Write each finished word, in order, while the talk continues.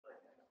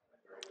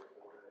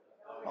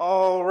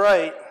All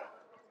right.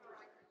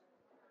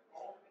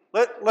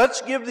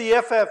 Let's give the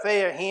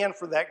FFA a hand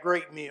for that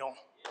great meal.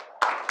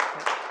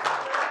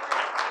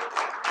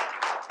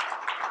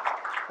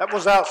 That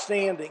was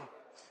outstanding.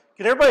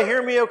 Can everybody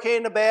hear me okay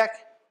in the back?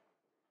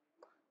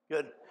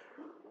 Good.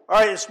 All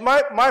right, it's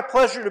my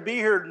pleasure to be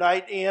here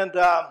tonight, and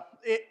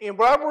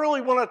what I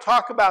really want to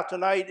talk about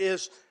tonight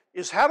is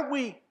how do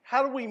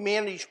we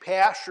manage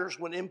pastures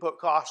when input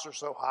costs are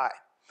so high?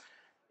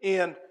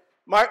 And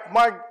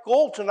my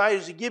goal tonight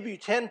is to give you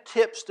 10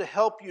 tips to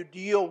help you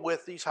deal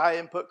with these high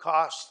input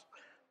costs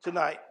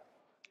tonight.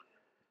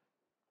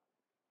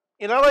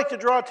 And I'd like to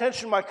draw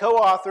attention to my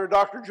co-author,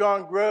 Dr.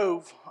 John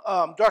Grove.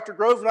 Dr.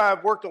 Grove and I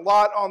have worked a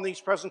lot on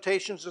these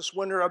presentations this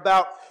winter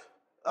about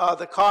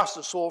the cost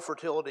of soil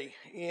fertility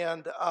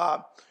and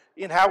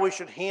how we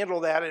should handle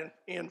that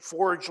in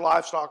forage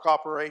livestock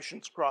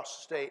operations across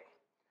the state.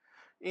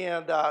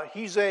 And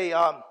he's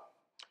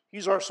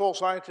our soil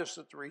scientist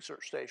at the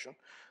research station.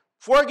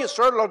 Before I get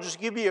started, I'll just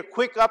give you a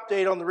quick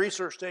update on the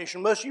research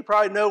station. Most of you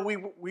probably know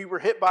we were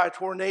hit by a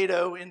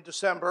tornado in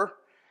December.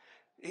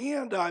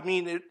 And I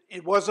mean,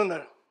 it wasn't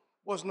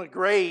a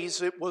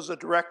graze, it was a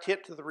direct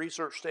hit to the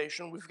research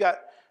station. We've got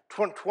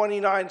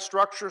 29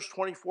 structures,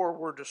 24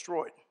 were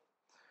destroyed.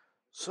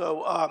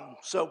 So,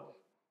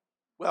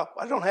 well,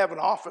 I don't have an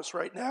office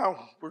right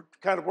now. We're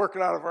kind of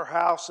working out of our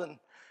house,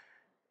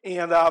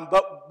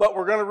 but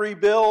we're going to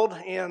rebuild,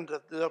 and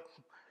the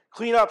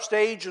cleanup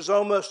stage is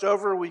almost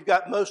over. We've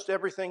got most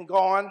everything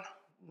gone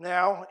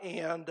now,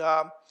 and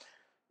I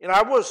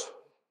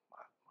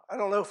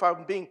don't know if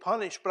I'm being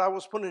punished, but I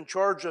was put in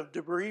charge of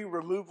debris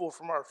removal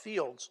from our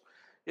fields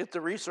at the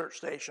research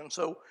station.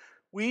 So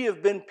we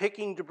have been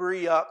picking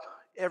debris up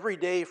every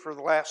day for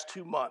the last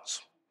 2 months.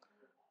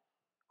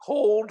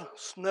 Cold,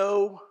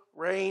 snow,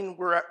 rain,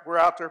 we're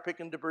out there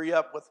picking debris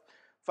up with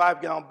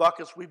 5-gallon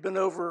buckets. We've been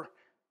over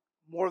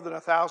more than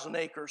 1,000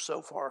 acres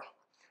so far.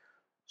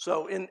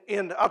 So,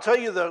 and I'll tell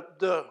you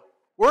the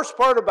worst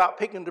part about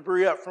picking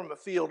debris up from a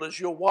field is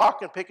you'll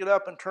walk and pick it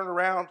up and turn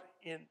around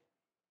and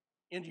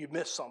you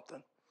miss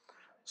something.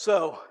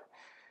 So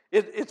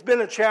it's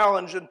been a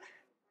challenge, and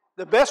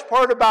the best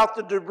part about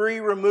the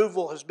debris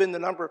removal has been the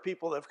number of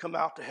people that have come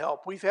out to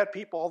help. We've had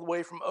people all the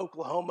way from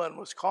Oklahoma and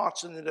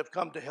Wisconsin that have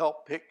come to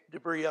help pick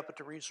debris up at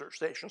the research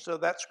station, so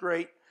that's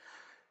great.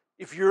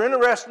 If you're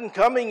interested in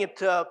coming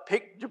to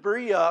pick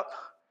debris up,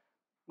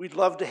 we'd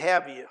love to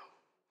have you.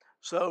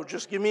 So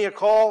just give me a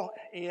call,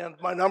 and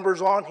my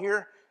number's on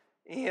here,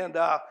 and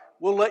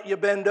we'll let you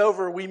bend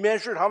over. We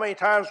measured how many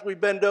times we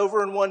bend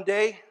over in one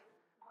day.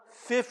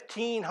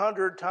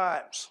 1,500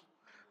 times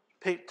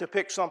to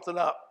pick something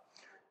up.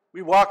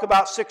 We walk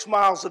about 6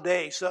 miles a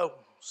day, so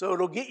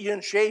it'll get you in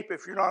shape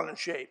if you're not in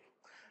shape.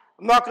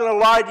 I'm not going to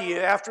lie to you,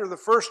 after the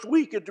first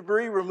week of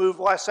debris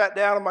removal, I sat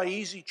down in my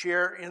easy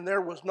chair and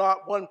there was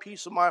not one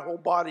piece of my whole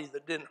body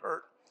that didn't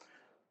hurt.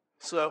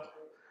 So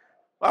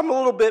I'm a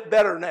little bit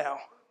better now.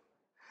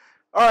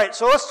 All right,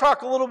 so let's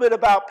talk a little bit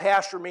about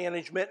pasture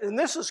management, and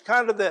this is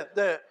kind of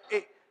the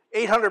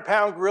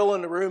 800-pound gorilla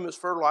in the room is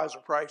fertilizer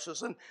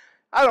prices. And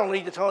I don't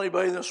need to tell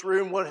anybody in this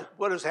room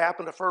what has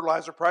happened to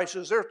fertilizer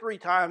prices. They're 3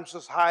 times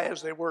as high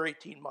as they were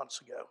 18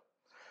 months ago.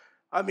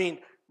 I mean,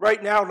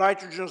 right now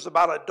nitrogen is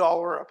about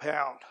 $1 a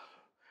pound.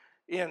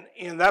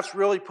 And that's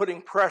really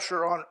putting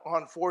pressure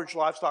on forage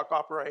livestock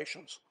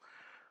operations.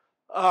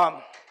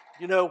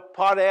 You know,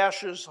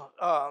 potash is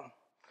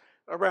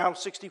around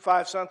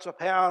 65 cents a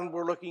pound.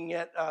 We're looking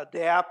at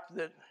DAP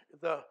that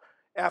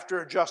after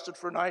adjusted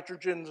for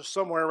nitrogen is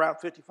somewhere around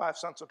 55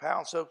 cents a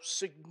pound. So a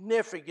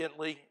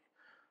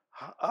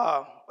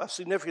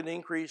significant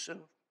increase in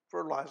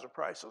fertilizer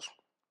prices.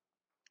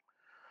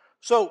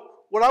 So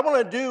what I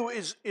want to do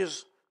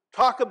is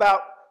talk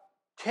about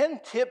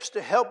 10 tips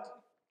to help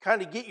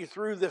kind of get you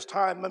through this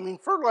time. I mean,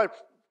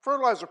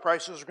 fertilizer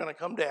prices are going to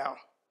come down,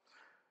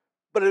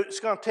 but it's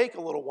going to take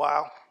a little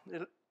while.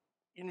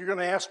 And you're going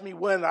to ask me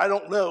when. I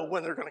don't know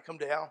when they're going to come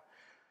down.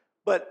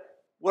 But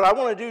what I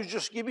want to do is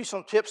just give you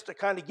some tips to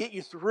kind of get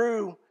you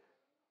through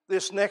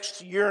this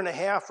next year and a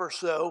half or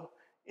so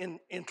in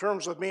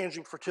terms of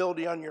managing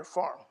fertility on your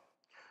farm.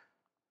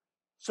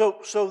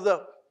 So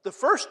the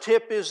first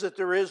tip is that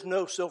there is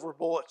no silver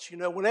bullets. You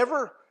know,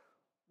 whenever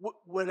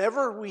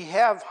we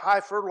have high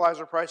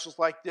fertilizer prices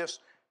like this,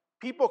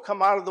 people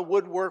come out of the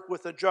woodwork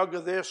with a jug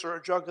of this or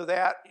a jug of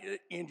that,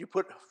 and you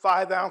put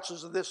 5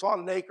 ounces of this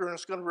on an acre and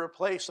it's going to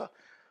replace a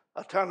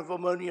ton of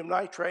ammonium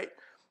nitrate.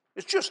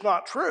 It's just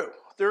not true.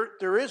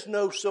 There is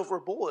no silver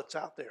bullets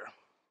out there.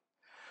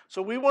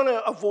 So we want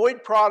to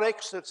avoid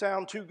products that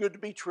sound too good to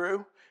be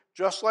true.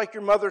 Just like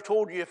your mother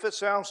told you, if it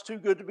sounds too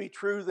good to be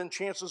true, then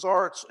chances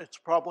are it's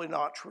probably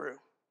not true.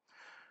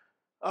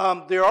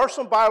 There are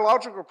some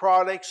biological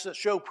products that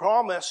show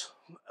promise,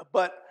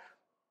 but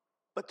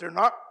they're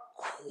not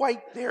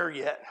quite there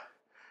yet.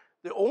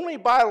 The only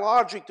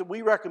biologic that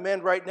we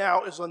recommend right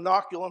now is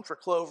inoculum for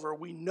clover.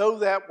 We know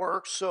that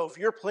works, so if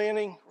you're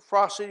planting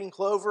frost-eating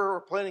clover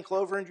or planting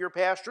clover into your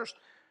pastures,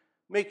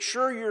 make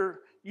sure you're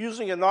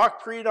using a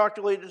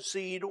pre-inoculated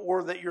seed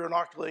or that you're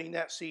inoculating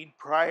that seed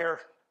prior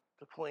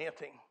to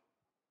planting.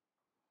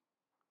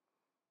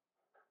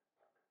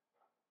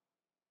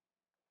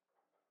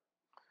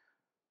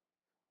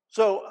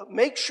 So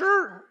make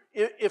sure,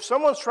 if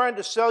someone's trying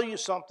to sell you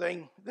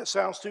something that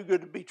sounds too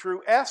good to be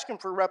true, ask them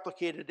for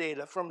replicated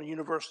data from a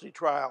university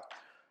trial.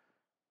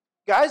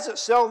 Guys that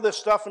sell this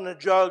stuff in a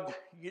jug,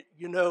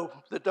 you know,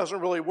 that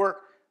doesn't really work,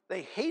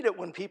 they hate it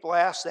when people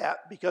ask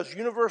that because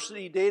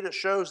university data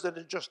shows that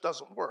it just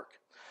doesn't work.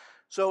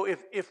 So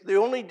if the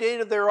only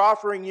data they're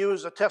offering you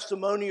is a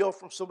testimonial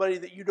from somebody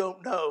that you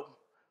don't know,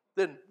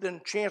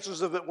 then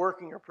chances of it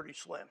working are pretty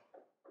slim.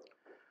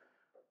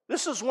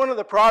 This is one of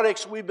the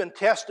products we've been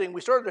testing. We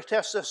started to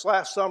test this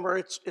last summer.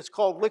 It's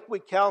called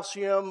liquid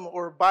calcium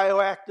or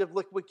bioactive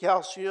liquid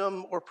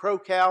calcium or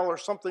ProCal or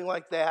something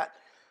like that.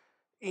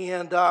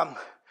 And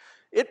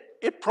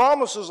it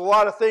promises a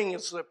lot of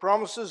things. It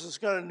promises it's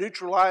going to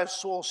neutralize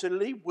soil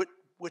acidity,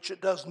 which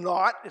it does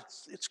not.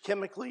 It's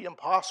chemically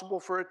impossible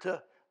for it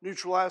to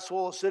neutralize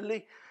soil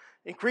acidity.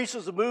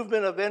 Increases the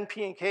movement of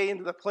NP and K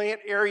into the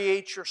plant,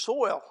 aerates your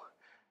soil.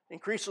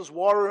 Increases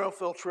water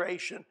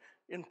infiltration.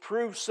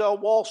 Improves cell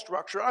wall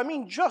structure. I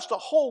mean, just a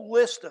whole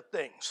list of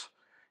things.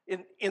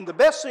 And the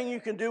best thing you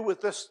can do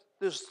with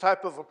this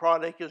type of a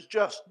product is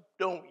just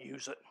don't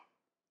use it.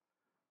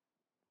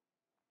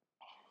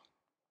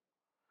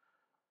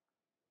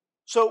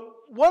 So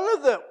one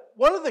of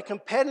the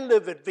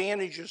competitive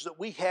advantages that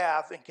we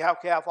have in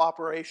cow-calf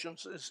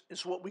operations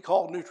is what we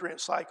call nutrient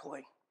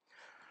cycling.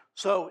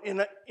 So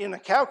in a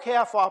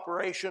cow-calf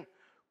operation,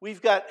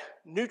 we've got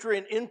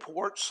nutrient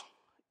imports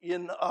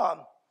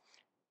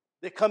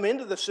that come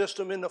into the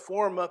system in the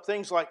form of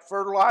things like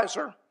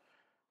fertilizer,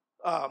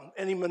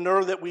 any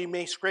manure that we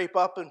may scrape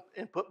up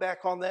and put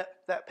back on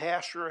that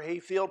pasture or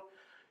hayfield,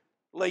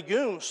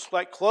 legumes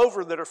like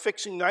clover that are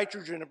fixing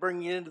nitrogen and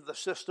bringing it into the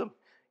system,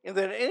 and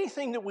then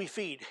anything that we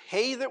feed.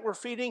 Hay that we're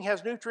feeding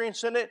has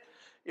nutrients in it.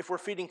 If we're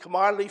feeding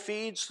commodity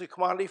feeds, the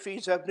commodity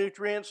feeds have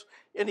nutrients.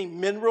 Any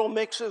mineral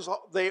mixes,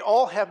 they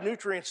all have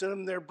nutrients in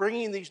them. They're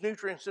bringing these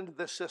nutrients into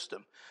the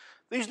system.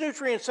 These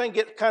nutrients then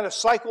get kind of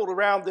cycled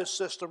around this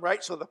system,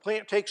 right? So the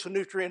plant takes the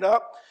nutrient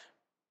up,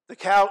 the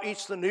cow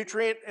eats the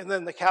nutrient, and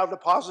then the cow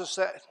deposits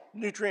that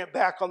nutrient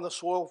back on the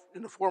soil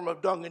in the form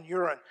of dung and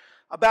urine.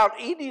 About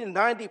 80 to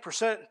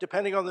 90%,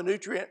 depending on the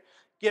nutrient,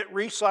 get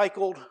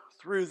recycled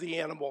through the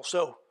animal.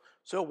 So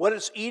what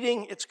it's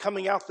eating, it's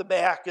coming out the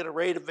back at a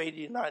rate of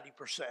 80 to 90%.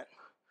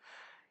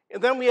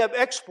 And then we have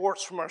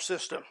exports from our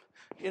system.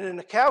 And in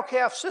the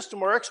cow-calf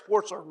system, our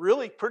exports are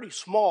really pretty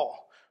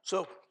small.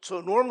 So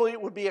normally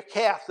it would be a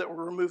calf that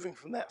we're removing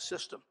from that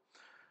system.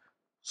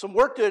 Some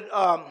work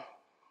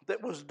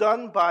that was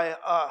done by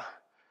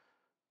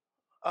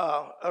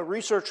a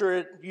researcher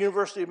at the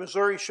University of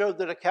Missouri showed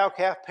that a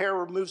cow-calf pair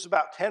removes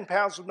about 10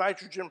 pounds of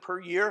nitrogen per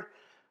year,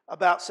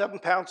 about 7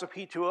 pounds of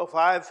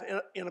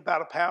P2O5, and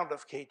about a pound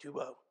of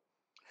K2O.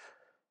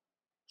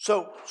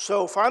 So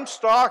if I'm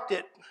stocked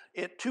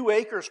at 2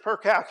 acres per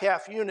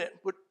cow-calf unit,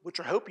 which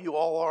I hope you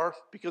all are,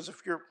 because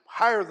if you're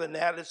higher than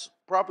that, it's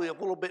probably a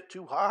little bit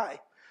too high.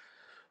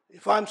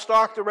 If I'm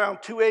stocked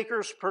around 2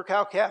 acres per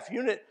cow-calf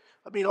unit,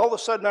 I mean, all of a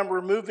sudden I'm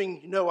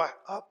removing,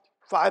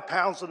 5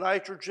 pounds of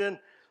nitrogen,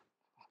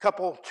 a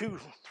couple, 2,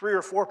 3,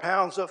 or 4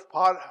 pounds of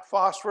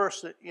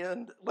phosphorus,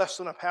 and less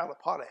than a pound of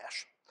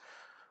potash.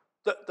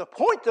 The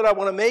point that I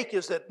want to make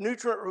is that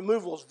nutrient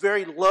removal is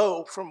very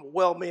low from a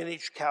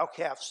well-managed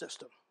cow-calf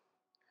system.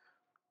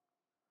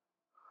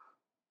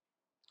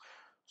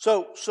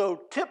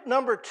 So tip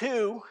number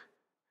 2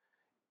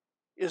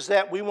 is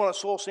that we want to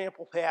soil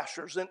sample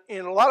pastures. And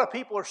a lot of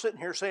people are sitting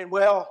here saying,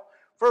 well,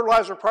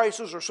 fertilizer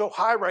prices are so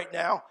high right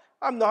now,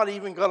 I'm not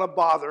even going to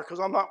bother because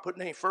I'm not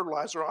putting any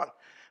fertilizer on.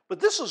 But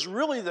this is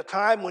really the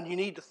time when you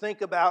need to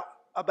think about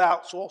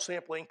soil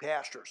sampling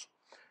pastures.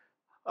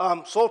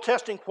 Soil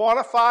testing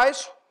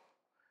quantifies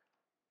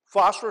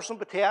phosphorus and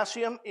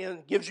potassium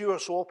and gives you a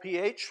soil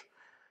pH.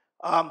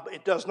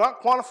 It does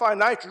not quantify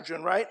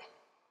nitrogen, right?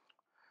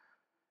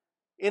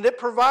 And it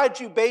provides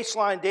you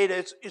baseline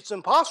data. It's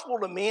impossible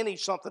to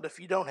manage something if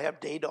you don't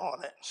have data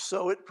on it.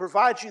 So it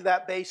provides you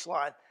that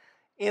baseline.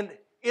 And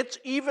it's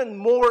even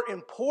more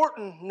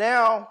important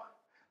now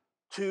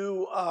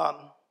to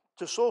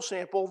soil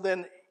sample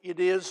than it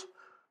is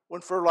when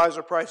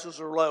fertilizer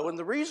prices are low. And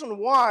the reason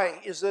why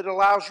is that it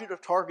allows you to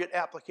target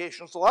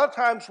applications. A lot of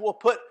times we'll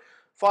put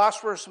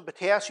phosphorus and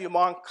potassium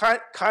on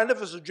kind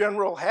of as a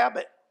general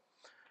habit,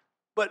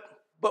 but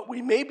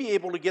we may be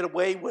able to get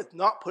away with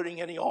not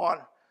putting any on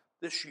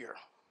this year.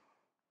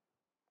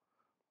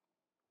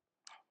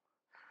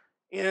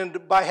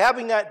 And by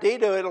having that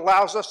data, it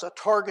allows us to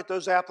target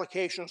those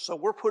applications, so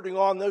we're putting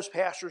on those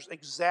pastures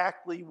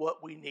exactly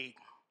what we need.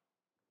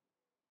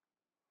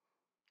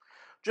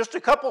 Just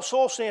a couple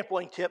soil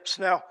sampling tips.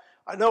 Now,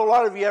 I know a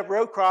lot of you have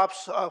row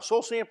crops.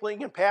 Soil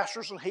sampling in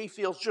pastures and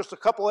hayfields, just a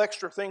couple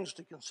extra things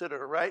to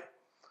consider, right?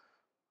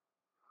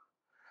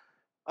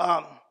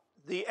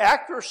 The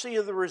accuracy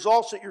of the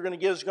results that you're going to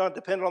get is going to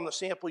depend on the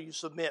sample you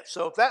submit.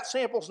 So if that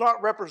sample is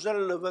not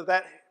representative of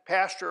that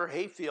pasture or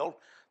hayfield,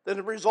 then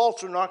the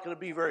results are not going to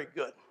be very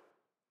good.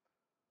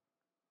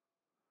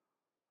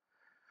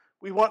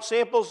 We want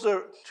samples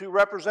to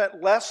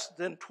represent less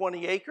than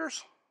 20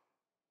 acres.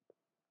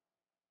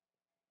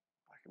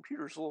 My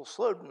computer's a little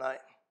slow tonight.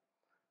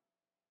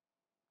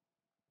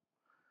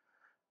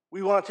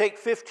 We want to take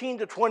 15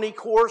 to 20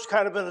 cores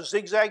kind of in a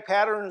zigzag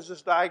pattern as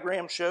this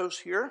diagram shows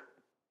here.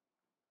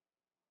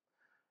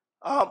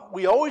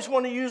 We always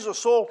want to use a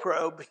soil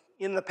probe.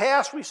 In the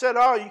past we said,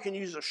 oh, you can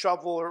use a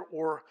shovel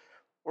or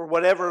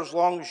whatever as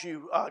long as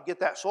you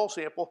get that soil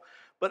sample.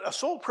 But a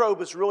soil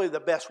probe is really the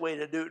best way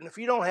to do it. And if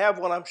you don't have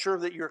one, I'm sure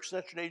that your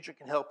extension agent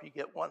can help you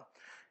get one.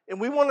 And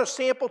we want to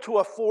sample to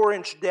a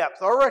 4-inch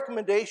depth. Our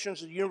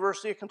recommendations at the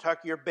University of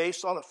Kentucky are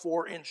based on a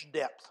 4-inch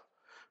depth.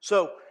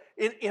 So,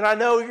 and I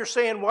know you're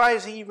saying, why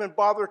is he even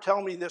bother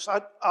telling me this?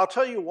 I'll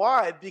tell you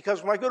why.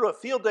 Because when I go to a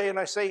field day and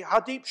I say, how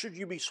deep should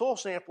you be soil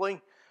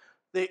sampling?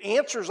 The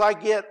answers I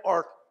get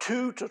are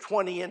 2 to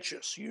 20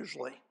 inches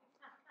usually.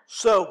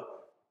 So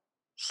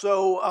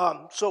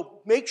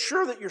make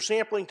sure that you're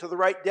sampling to the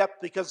right depth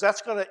because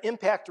that's going to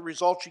impact the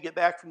results you get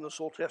back from the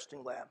soil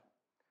testing lab.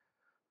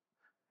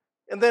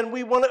 And then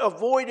we want to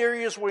avoid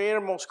areas where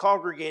animals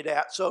congregate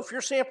at. So if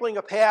you're sampling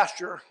a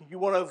pasture, you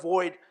want to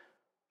avoid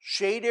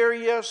shade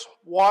areas,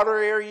 water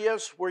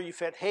areas, where you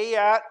fed hay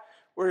at,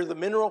 where the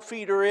mineral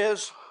feeder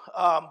is,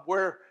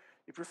 where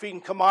if you're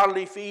feeding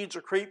commodity feeds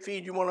or creep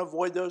feed, you want to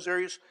avoid those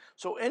areas.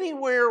 So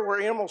anywhere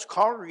where animals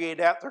congregate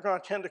at, they're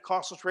going to tend to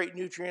concentrate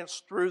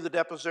nutrients through the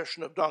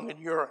deposition of dung and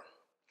urine.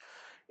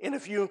 And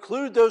if you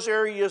include those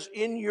areas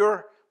in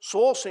your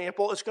soil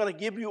sample, it's going to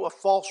give you a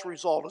false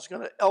result. It's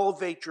going to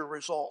elevate your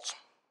results.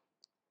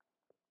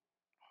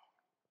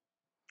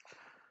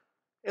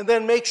 And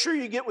then make sure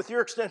you get with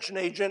your extension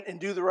agent and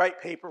do the right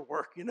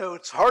paperwork. You know,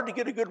 it's hard to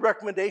get a good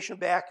recommendation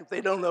back if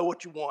they don't know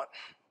what you want.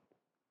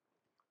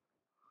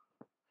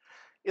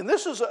 And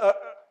this is,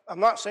 I'm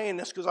not saying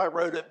this because I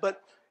wrote it,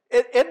 but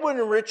Edwin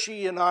and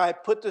Richie and I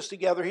put this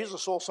together. He's a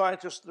soil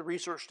scientist at the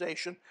research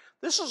station.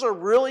 This is a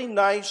really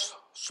nice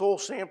soil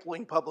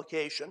sampling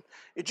publication.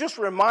 It just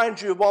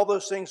reminds you of all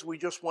those things we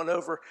just went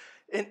over.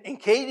 And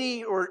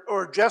Katie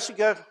or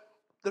Jessica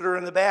that are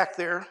in the back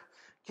there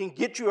can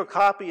get you a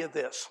copy of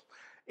this.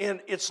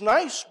 And it's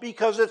nice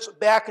because it's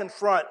back and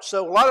front.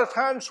 So a lot of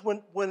times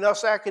when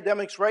us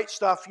academics write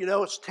stuff, you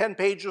know, it's 10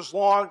 pages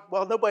long.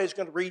 Well, nobody's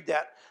going to read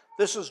that.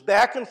 This is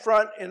back and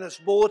front, and it's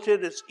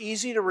bulleted. It's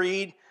easy to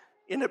read,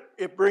 and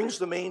it brings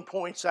the main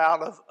points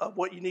out of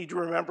what you need to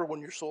remember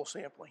when you're soil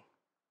sampling.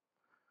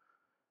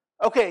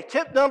 Okay,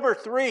 tip number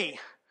 3.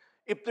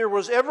 If there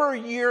was ever a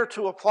year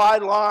to apply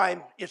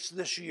lime, it's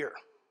this year.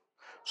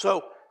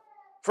 So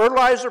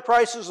fertilizer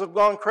prices have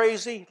gone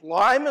crazy.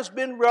 Lime has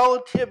been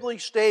relatively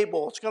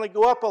stable. It's going to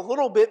go up a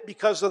little bit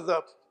because of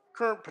the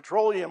current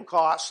petroleum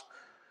costs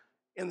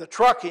in the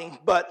trucking,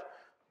 but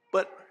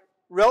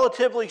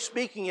relatively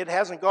speaking, it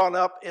hasn't gone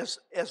up as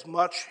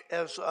much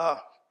as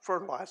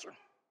fertilizer.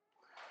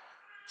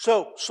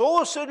 So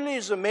soil acidity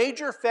is a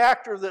major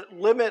factor that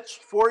limits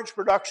forage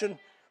production,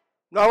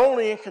 not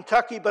only in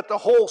Kentucky, but the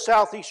whole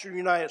southeastern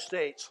United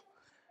States.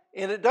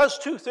 And it does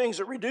two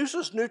things. It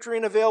reduces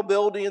nutrient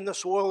availability in the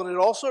soil, and it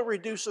also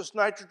reduces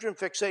nitrogen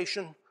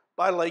fixation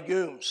by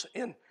legumes.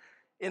 And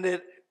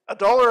at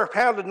 $1 a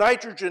pound of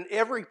nitrogen,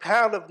 every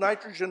pound of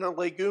nitrogen a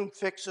legume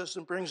fixes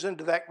and brings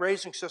into that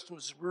grazing system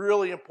is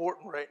really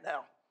important right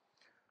now.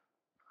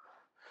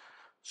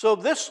 So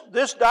this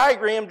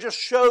diagram just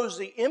shows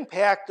the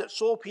impact that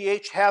soil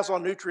pH has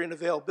on nutrient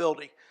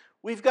availability.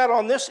 We've got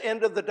on this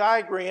end of the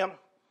diagram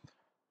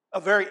a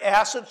very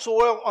acid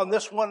soil, on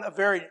this one a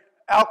very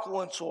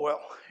alkaline soil,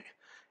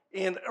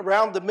 and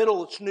around the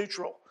middle it's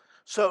neutral.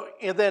 So,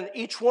 and then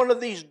each one of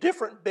these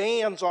different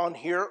bands on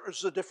here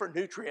is a different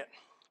nutrient.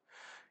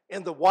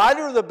 And the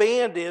wider the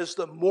band is,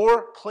 the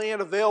more plant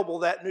available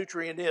that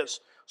nutrient is.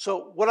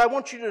 So what I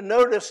want you to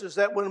notice is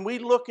that when we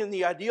look in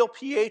the ideal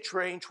pH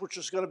range, which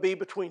is going to be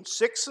between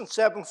 6 and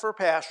 7 for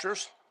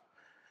pastures,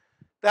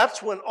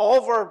 that's when all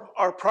of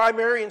our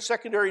primary and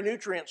secondary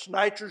nutrients,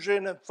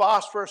 nitrogen and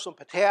phosphorus and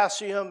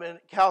potassium and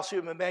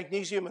calcium and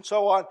magnesium and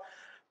so on,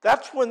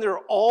 that's when they're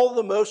all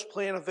the most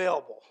plant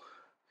available.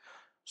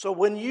 So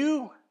when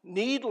you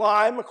need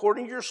lime,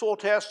 according to your soil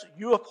test,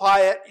 you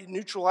apply it, it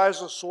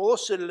neutralizes soil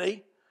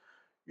acidity.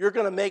 You're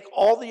going to make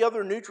all the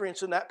other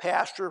nutrients in that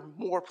pasture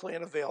more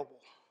plant available.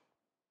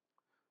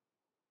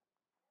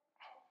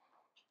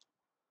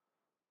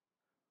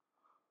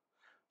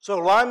 So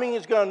liming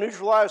is going to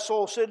neutralize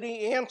soil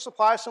acidity and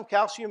supply some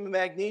calcium and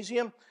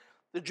magnesium.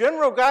 The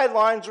general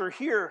guidelines are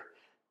here.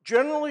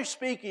 Generally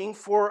speaking,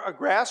 for a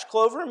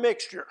grass-clover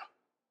mixture,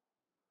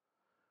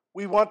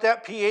 we want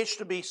that pH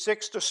to be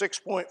 6 to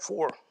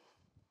 6.4.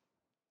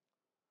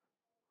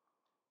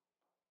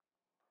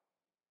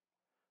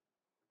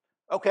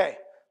 Okay,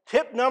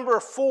 tip number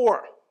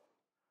 4.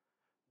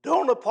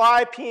 Don't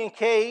apply P and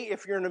K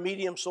if you're in a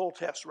medium soil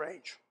test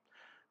range.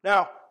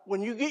 Now,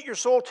 when you get your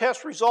soil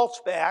test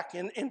results back,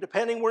 and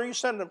depending where you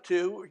send them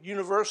to,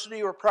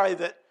 university or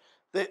private,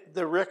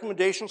 the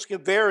recommendations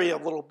can vary a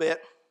little bit.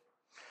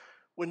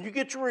 When you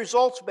get your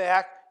results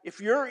back, if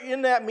you're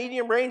in that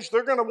medium range,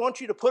 they're going to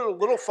want you to put a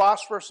little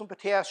phosphorus and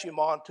potassium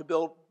on to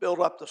build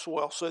up the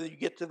soil so that you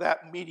get to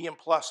that medium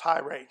plus high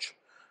range.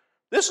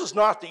 This is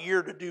not the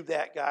year to do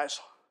that, guys.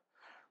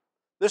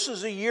 This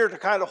is a year to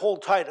kind of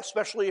hold tight,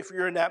 especially if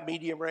you're in that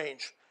medium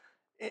range.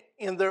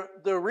 And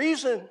the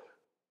reason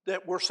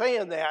that we're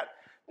saying that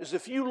is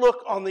if you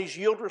look on these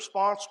yield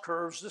response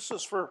curves, this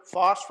is for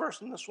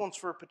phosphorus and this one's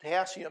for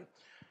potassium.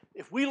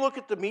 If we look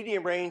at the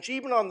medium range,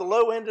 even on the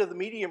low end of the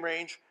medium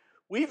range,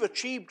 we've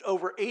achieved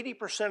over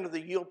 80% of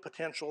the yield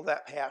potential of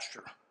that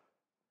pasture.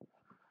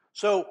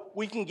 So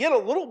we can get a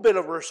little bit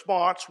of a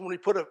response when we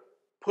put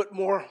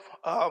more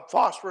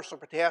phosphorus or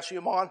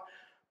potassium on,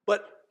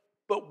 but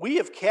we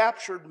have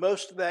captured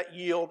most of that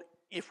yield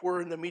if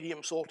we're in the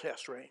medium soil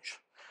test range.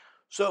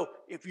 So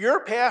if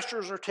your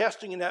pastures are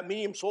testing in that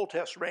medium soil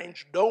test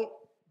range, don't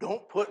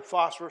put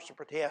phosphorus or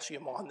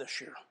potassium on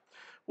this year.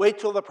 Wait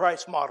till the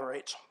price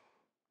moderates.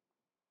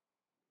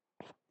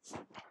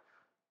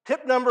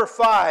 Tip number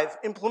 5,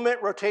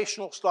 implement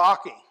rotational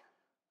stocking.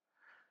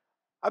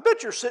 I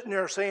bet you're sitting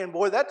there saying,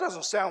 boy, that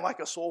doesn't sound like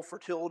a soil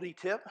fertility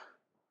tip,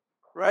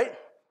 right?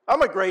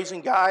 I'm a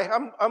grazing guy,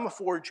 I'm a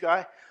forage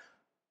guy,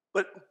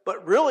 but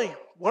really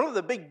one of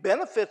the big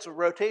benefits of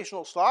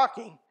rotational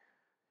stocking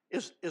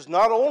is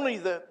not only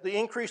the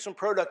increase in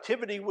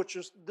productivity, which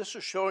this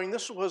is showing,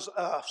 this was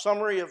a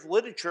summary of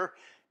literature.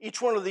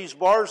 Each one of these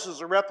bars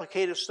is a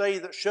replicated study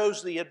that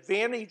shows the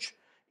advantage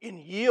in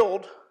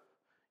yield,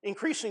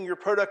 increasing your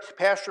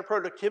pasture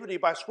productivity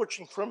by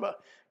switching from a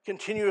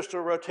continuous to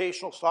a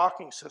rotational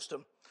stocking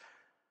system.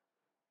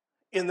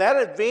 And that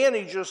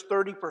advantage is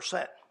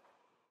 30%.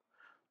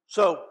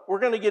 So we're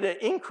going to get an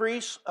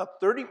increase of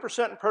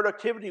 30% in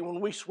productivity when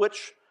we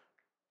switch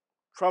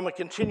from a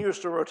continuous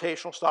to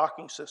rotational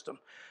stocking system.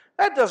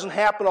 That doesn't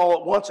happen all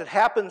at once. It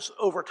happens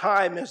over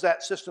time as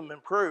that system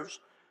improves.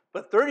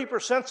 But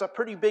 30% is a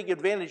pretty big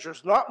advantage.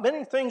 There's not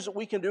many things that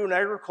we can do in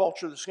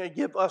agriculture that's going to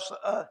give us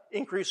an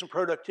increase in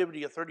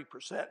productivity of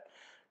 30%.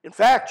 In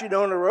fact, in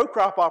a row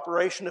crop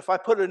operation, if I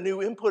put a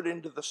new input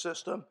into the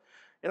system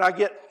and I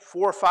get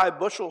 4 or 5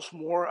 bushels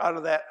more out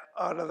of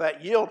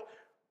that yield,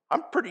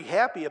 I'm pretty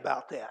happy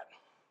about that.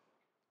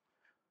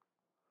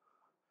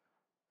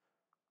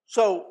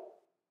 So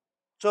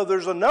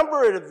there's a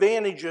number of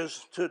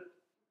advantages to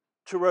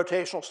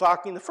rotational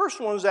stocking. The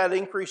first one is that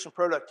increase in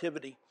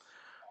productivity.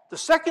 The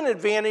second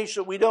advantage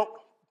that we don't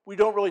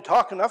really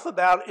talk enough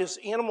about is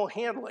animal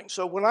handling.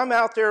 So when I'm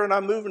out there and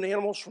I'm moving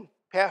animals from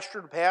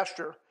pasture to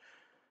pasture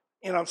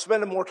and I'm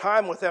spending more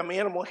time with them,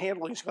 animal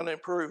handling is going to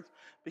improve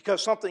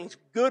because something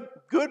good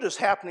is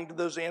happening to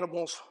those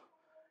animals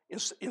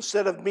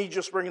instead of me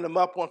just bringing them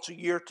up once a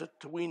year to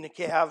wean the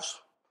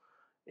calves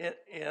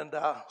and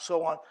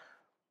so on.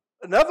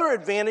 Another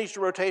advantage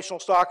to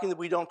rotational stocking that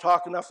we don't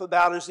talk enough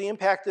about is the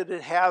impact that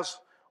it has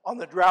on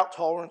the drought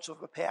tolerance of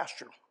the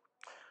pasture.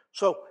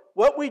 So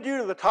what we do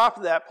to the top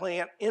of that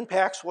plant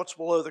impacts what's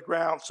below the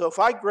ground. So if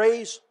I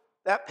graze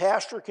that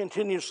pasture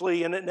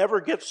continuously and it never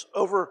gets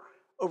over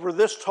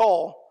this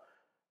tall,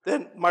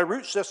 then my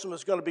root system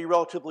is going to be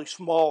relatively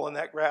small in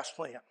that grass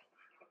plant.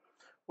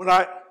 When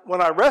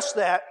I rest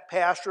that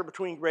pasture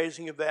between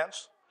grazing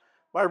events,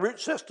 my root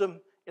system,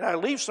 and I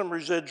leave some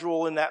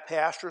residual in that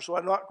pasture so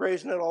I'm not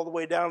grazing it all the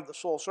way down to the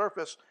soil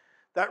surface,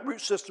 that root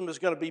system is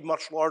going to be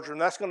much larger,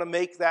 and that's going to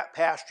make that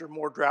pasture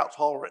more drought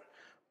tolerant.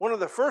 One of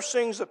the first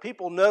things that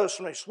people notice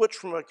when they switch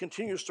from a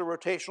continuous to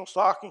rotational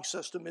stocking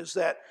system is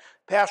that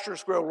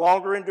pastures grow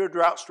longer into a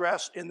drought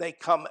stress and they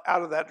come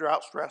out of that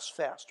drought stress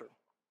faster.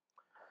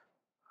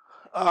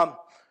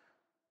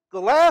 The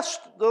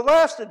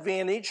last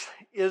advantage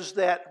is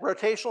that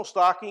rotational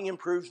stocking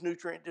improves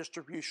nutrient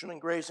distribution in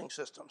grazing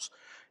systems.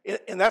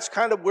 And that's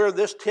kind of where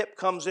this tip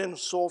comes in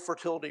soil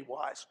fertility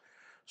wise.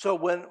 So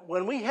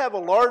when we have a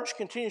large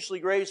continuously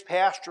grazed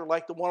pasture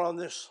like the one on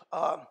this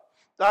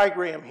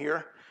diagram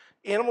here,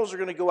 animals are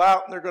going to go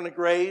out and they're going to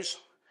graze,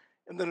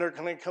 and then they're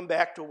going to come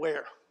back to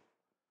where?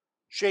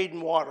 Shade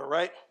and water,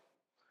 right?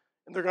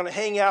 And they're going to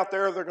hang out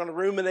there, they're going to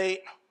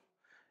ruminate,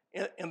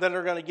 and then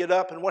they're going to get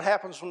up. And what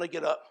happens when they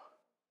get up?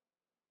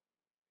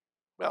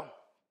 Well,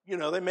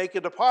 they make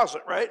a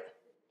deposit, right?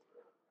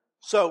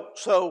 So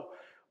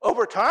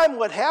over time,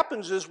 what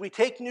happens is we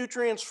take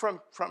nutrients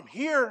from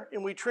here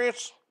and we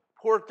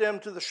transport them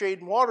to the shade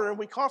and water and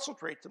we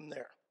concentrate them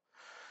there.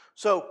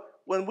 So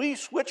when we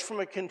switch from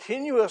a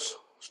continuous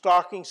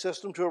stocking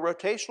system to a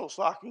rotational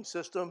stocking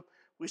system,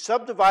 we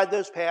subdivide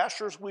those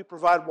pastures, we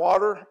provide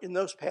water in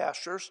those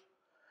pastures,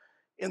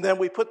 and then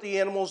we put the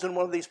animals in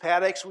one of these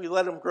paddocks, we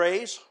let them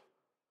graze,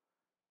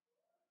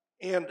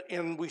 and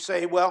we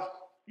say, well,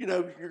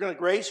 you're going to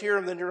graze here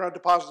and then you're going to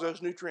deposit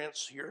those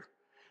nutrients here,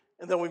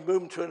 and then we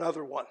move them to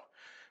another one.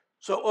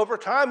 So over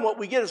time, what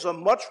we get is a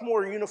much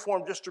more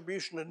uniform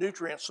distribution of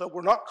nutrients. So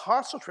we're not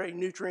concentrating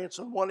nutrients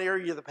in one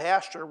area of the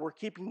pasture, we're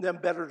keeping them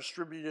better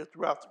distributed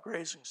throughout the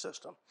grazing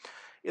system.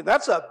 And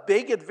that's a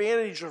big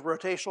advantage of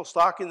rotational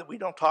stocking that we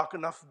don't talk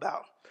enough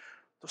about.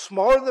 The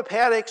smaller the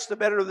paddocks, the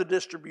better the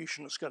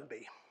distribution is going to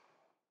be.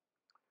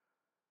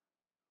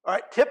 All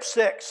right, tip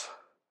 6.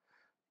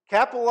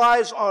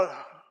 Capitalize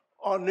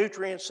on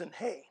nutrients in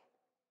hay.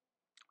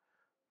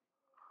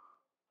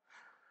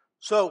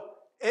 So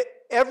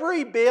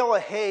every bale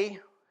of hay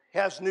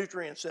has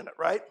nutrients in it,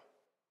 right?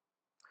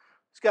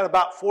 It's got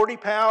about 40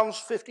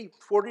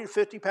 to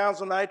 50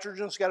 pounds of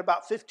nitrogen. It's got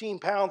about 15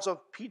 pounds of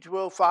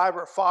P2O5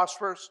 or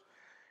phosphorus.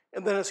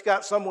 And then it's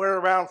got somewhere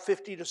around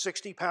 50 to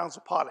 60 pounds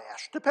of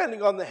potash,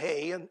 depending on the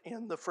hay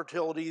and the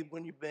fertility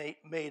when you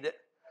made it.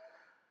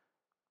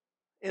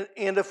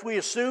 And if we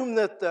assume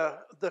that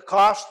the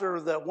costs are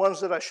the ones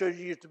that I showed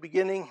you at the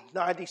beginning,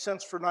 90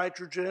 cents for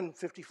nitrogen,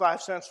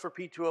 55 cents for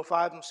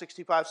P2O5, and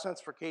 65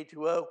 cents for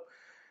K2O,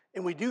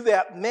 and we do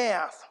that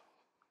math,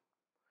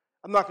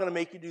 I'm not going to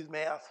make you do the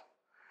math.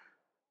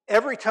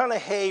 Every ton of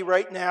hay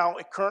right now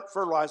at current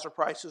fertilizer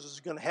prices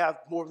is going to have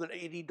more than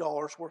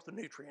 $80 worth of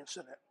nutrients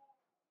in it.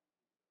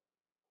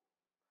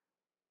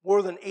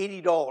 More than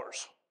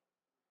 $80.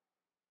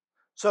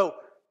 So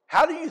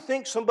how do you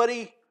think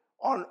somebody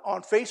on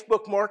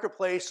Facebook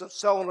Marketplace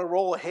that's selling a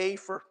roll of hay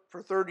for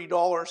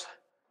 $30,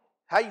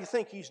 how do you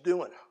think he's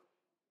doing?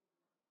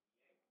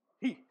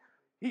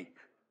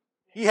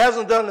 He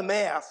hasn't done the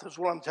math, is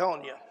what I'm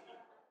telling you.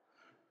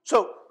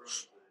 So,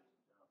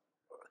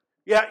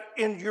 yeah,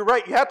 and you're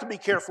right, you have to be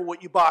careful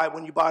what you buy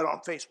when you buy it on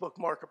Facebook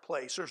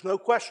Marketplace. There's no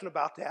question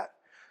about that.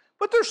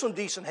 But there's some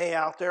decent hay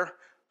out there.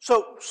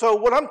 So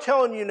what I'm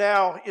telling you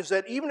now is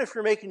that even if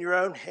you're making your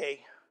own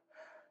hay,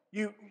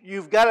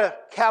 you've got to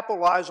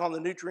capitalize on the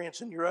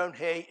nutrients in your own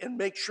hay and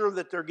make sure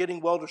that they're getting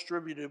well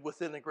distributed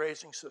within the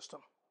grazing system.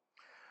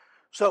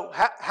 So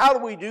how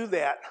do we do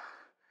that?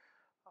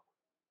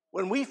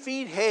 When we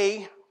feed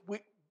hay,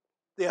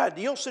 the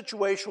ideal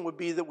situation would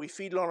be that we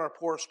feed it on our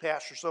porous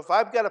pasture. So if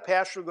I've got a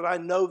pasture that I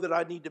know that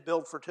I need to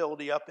build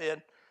fertility up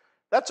in,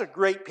 that's a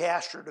great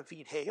pasture to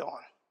feed hay on.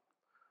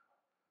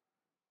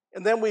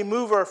 And then we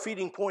move our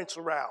feeding points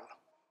around.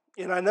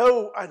 And I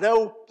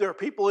know there are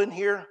people in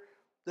here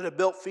that have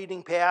built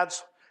feeding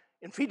pads.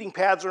 And feeding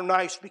pads are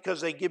nice because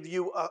they give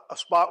you a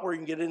spot where you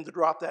can get in to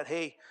drop that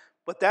hay.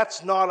 But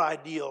that's not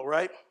ideal,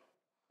 right?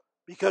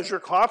 Because you're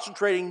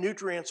concentrating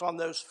nutrients on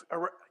those,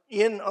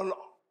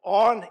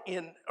 on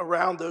and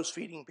around those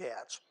feeding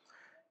pads.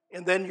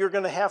 And then you're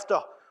going to have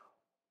to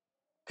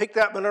pick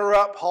that manure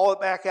up, haul it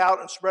back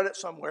out, and spread it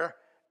somewhere.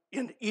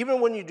 And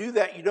even when you do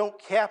that, you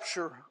don't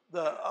capture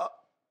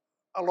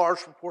a large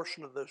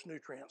proportion of those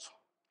nutrients.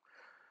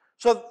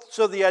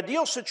 So the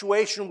ideal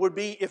situation would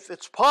be, if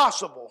it's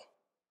possible,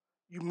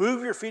 you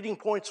move your feeding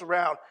points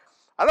around.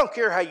 I don't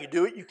care how you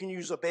do it. You can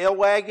use a bale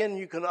wagon.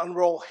 You can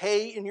unroll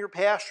hay in your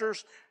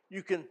pastures.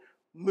 You can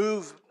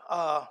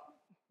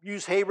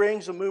use hay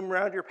rings and move them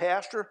around your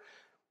pasture.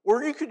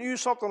 Or you could use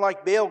something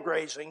like bale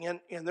grazing.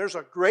 And there's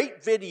a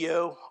great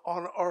video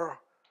on our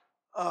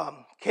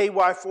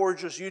KY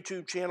Forage's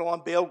YouTube channel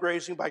on bale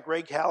grazing by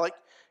Greg Halleck.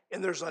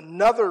 And there's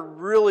another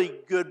really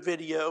good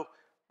video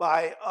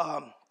by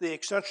the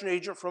extension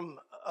agent from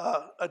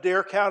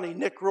Adair County,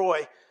 Nick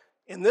Roy.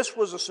 And this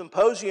was a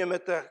symposium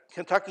at the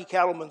Kentucky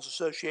Cattlemen's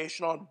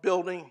Association on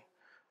building,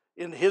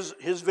 and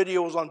his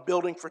video was on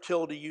building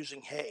fertility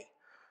using hay.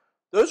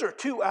 Those are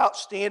two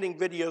outstanding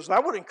videos, and I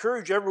would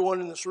encourage everyone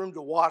in this room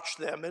to watch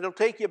them. It'll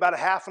take you about a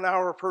half an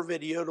hour per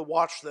video to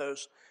watch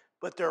those,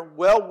 but they're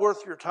well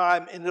worth your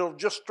time, and it'll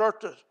just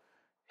start to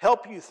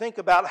help you think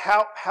about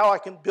how I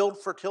can build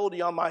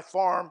fertility on my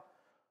farm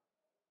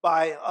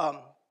by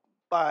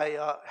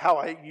how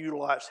I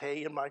utilize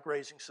hay in my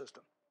grazing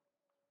system.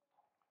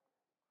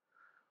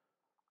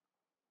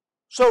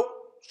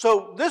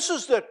 So this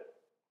is the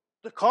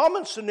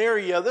common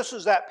scenario. This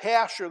is that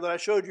pasture that I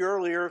showed you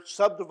earlier,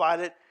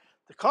 subdivided.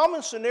 The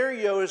common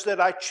scenario is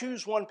that I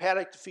choose one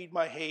paddock to feed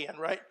my hay in,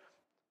 right?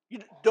 You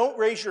don't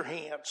raise your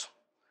hands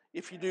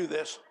if you do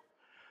this.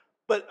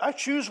 But I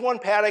choose one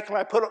paddock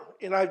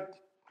and I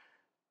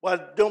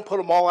don't put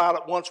them all out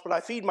at once, but I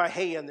feed my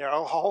hay in there.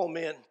 I'll haul them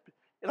in.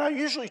 And I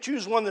usually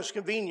choose one that's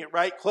convenient,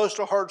 right? Close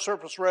to a hard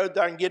surface road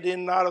that I can get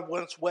in and out of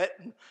when it's wet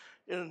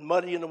and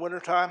muddy in the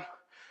wintertime.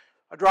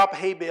 I drop a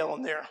hay bale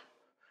in there.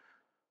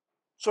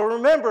 So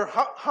remember,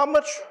 how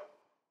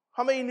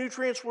many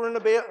nutrients were in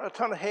a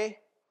ton of hay?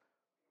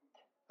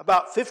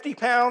 About 50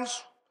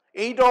 pounds,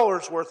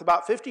 $8 worth,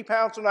 about 50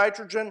 pounds of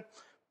nitrogen,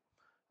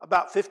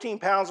 about 15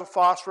 pounds of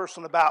phosphorus,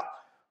 and about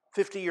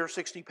 50 or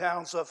 60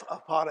 pounds of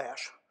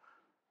potash.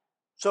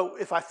 So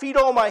if I feed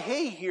all my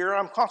hay here,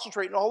 I'm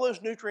concentrating all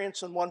those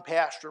nutrients in one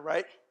pasture,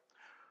 right?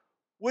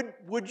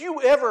 Would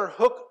you ever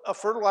hook a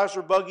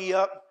fertilizer buggy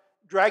up,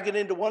 drag it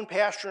into one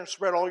pasture, and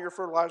spread all your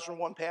fertilizer in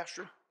one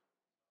pasture?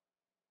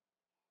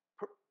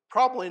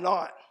 Probably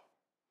not.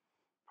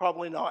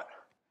 Probably not.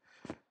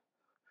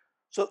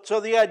 So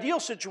the ideal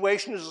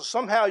situation is that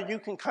somehow you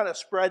can kind of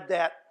spread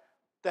that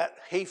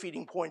hay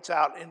feeding points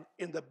out.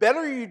 And the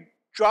better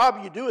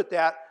job you do at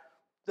that,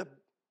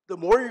 the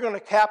more you're going to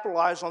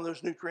capitalize on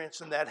those nutrients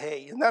in that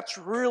hay. And that's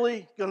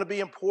really going to be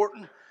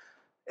important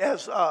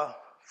as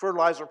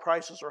fertilizer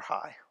prices are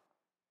high.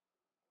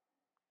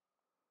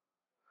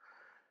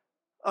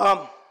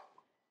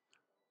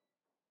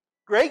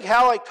 Greg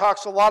Halleck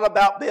talks a lot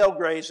about bale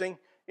grazing,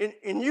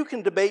 and you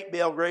can debate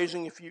bale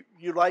grazing if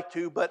you'd like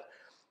to, but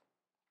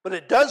But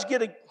it does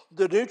get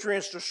the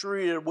nutrients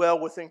distributed well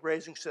within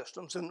grazing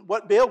systems. And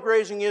what bale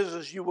grazing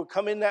is you would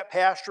come in that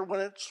pasture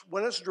when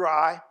it's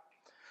dry,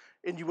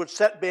 and you would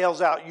set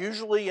bales out,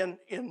 usually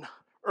in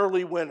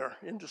early winter,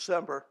 in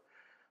December,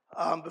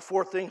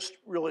 before things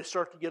really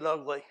start to get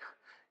ugly.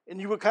 And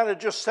you would kind of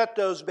just set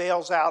those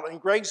bales out. And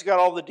Greg's got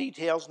all the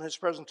details in his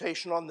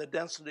presentation on the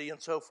density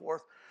and so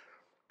forth.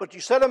 But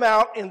you set them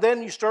out, and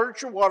then you start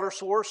at your water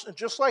source. And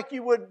just like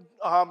you would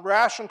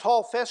ration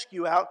tall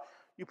fescue out,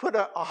 you put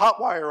a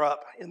hot wire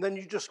up. And then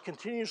you just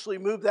continuously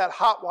move that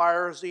hot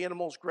wire as the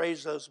animals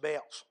graze those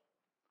bales.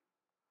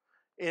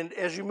 And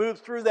as you move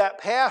through that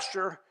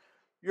pasture,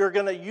 you're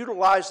going to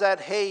utilize that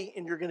hay,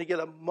 and you're going to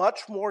get a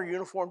much more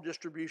uniform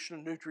distribution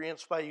of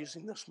nutrients by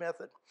using this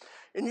method.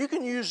 And you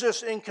can use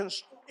this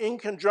in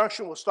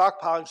conjunction with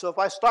stockpiling. So if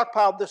I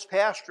stockpiled this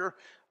pasture,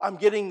 I'm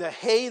getting the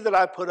hay that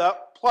I put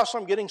up, plus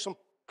I'm getting some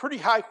pretty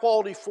high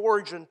quality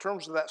forage in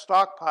terms of that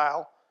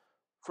stockpile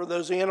for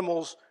those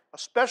animals,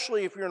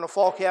 especially if you're in a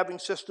fall calving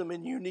system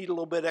and you need a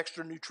little bit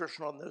extra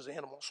nutrition on those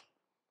animals.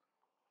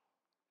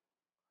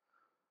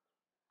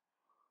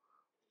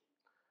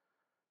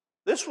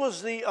 This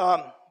was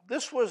a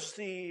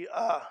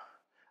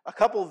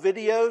couple of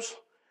videos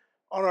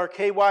on our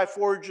KY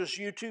Forages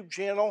YouTube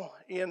channel.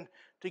 And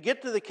to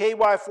get to the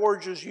KY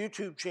Forages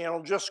YouTube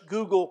channel, just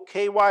Google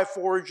KY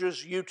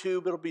Forages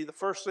YouTube. It'll be the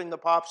first thing that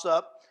pops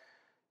up.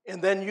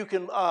 And then you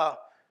can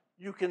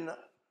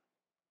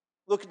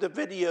look at the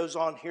videos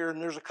on here.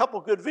 And there's a couple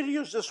good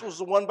videos. This was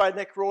the one by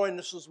Nick Roy, and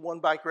this is the one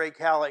by Greg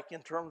Halleck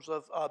in terms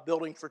of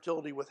building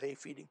fertility with hay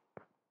feeding.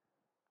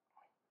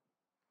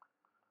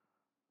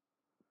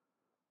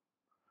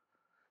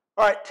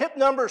 All right, tip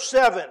number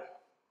 7,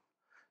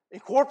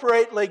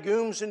 incorporate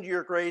legumes into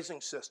your grazing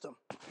system.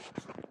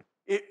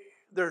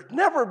 There's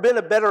never been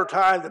a better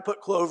time to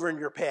put clover in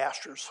your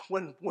pastures.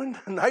 When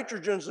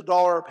nitrogen's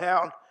 $1 a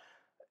pound,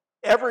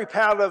 every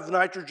pound of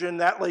nitrogen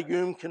that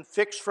legume can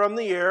fix from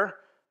the air.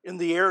 In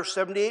the air is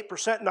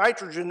 78%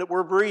 nitrogen that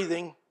we're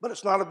breathing, but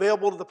it's not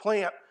available to the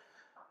plant.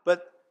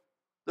 But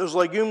those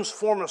legumes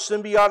form a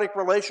symbiotic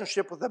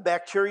relationship with the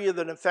bacteria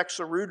that infects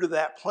the root of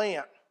that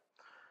plant.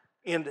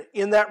 And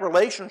in that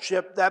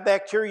relationship, that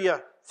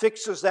bacteria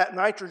fixes that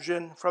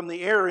nitrogen from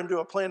the air into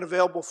a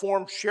plant-available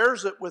form,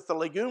 shares it with the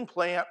legume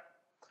plant,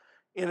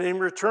 and in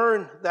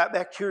return, that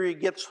bacteria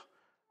gets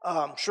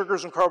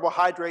sugars and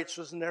carbohydrates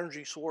as an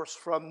energy source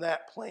from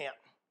that plant.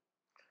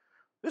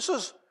 This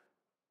is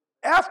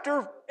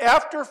after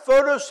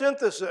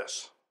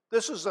photosynthesis.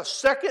 This is the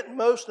second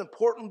most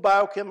important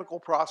biochemical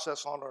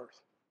process on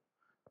Earth.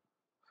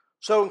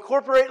 So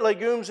incorporate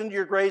legumes into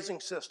your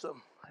grazing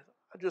system.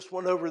 I just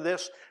went over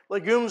this.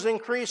 Legumes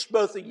increase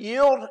both the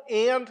yield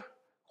and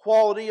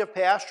quality of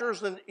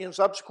pastures and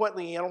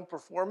subsequently animal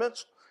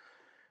performance.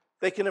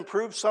 They can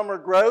improve summer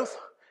growth.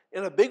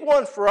 And a big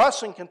one for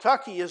us in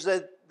Kentucky is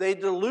that they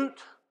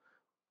dilute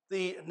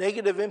the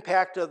negative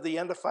impact of the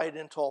endophyte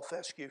in tall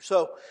fescue.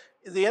 So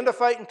the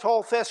endophyte in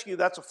tall fescue,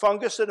 that's a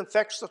fungus that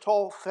infects the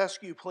tall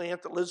fescue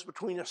plant that lives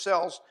between the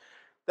cells.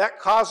 That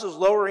causes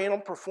lower animal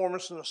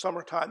performance in the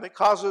summertime. It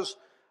causes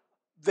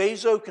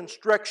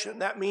vasoconstriction.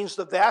 That means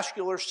the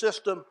vascular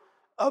system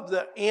of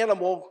the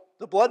animal,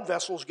 the blood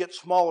vessels get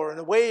smaller. And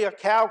the way a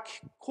cow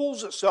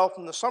cools itself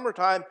in the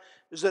summertime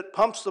is it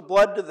pumps the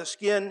blood to the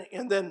skin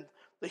and then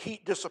the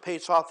heat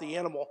dissipates off the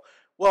animal.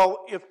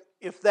 Well,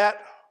 if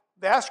that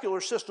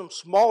vascular system's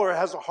smaller, it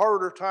has a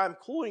harder time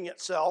cooling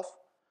itself,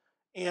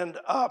 and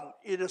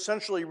it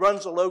essentially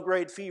runs a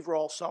low-grade fever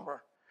all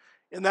summer.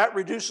 And that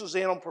reduces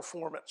animal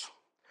performance.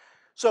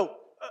 So,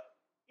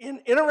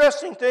 an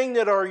interesting thing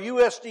that our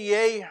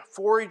USDA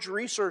forage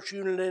research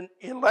unit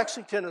in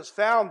Lexington has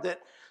found that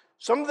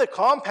some of the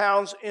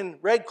compounds in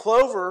red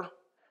clover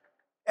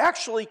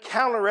actually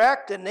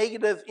counteract the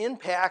negative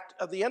impact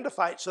of the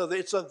endophyte. So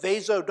it's a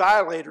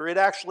vasodilator. It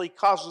actually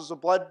causes the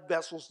blood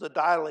vessels to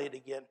dilate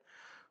again.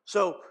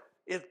 So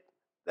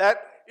that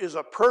is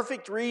a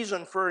perfect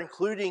reason for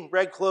including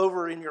red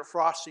clover in your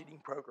frost seeding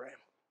program.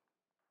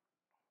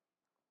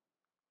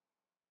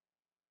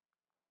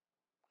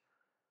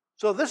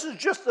 So this is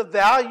just the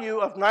value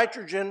of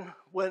nitrogen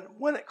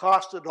when it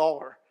costs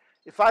 $1.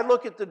 If I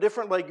look at the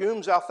different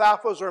legumes,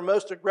 alfalfa is our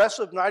most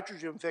aggressive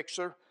nitrogen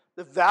fixer.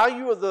 The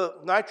value of the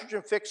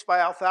nitrogen fixed by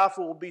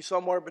alfalfa will be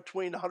somewhere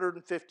between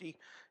 $150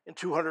 and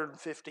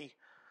 $250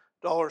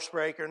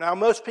 per acre. Now,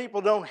 most people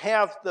don't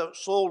have the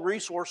soil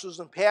resources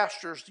and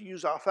pastures to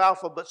use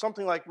alfalfa, but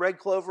something like red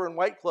clover and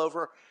white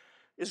clover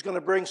is going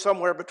to bring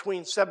somewhere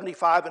between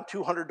 $75 and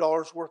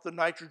 $200 worth of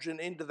nitrogen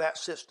into that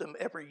system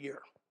every year.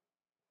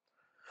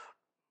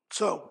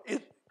 So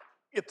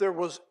if there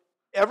was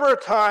ever a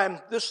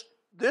time this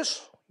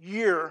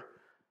year,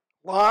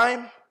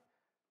 lime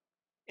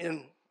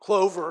and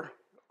clover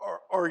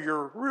are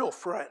your real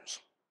friends.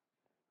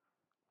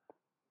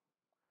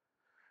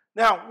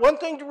 Now, one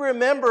thing to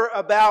remember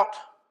about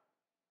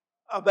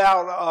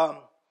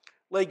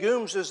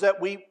legumes is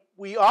that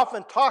we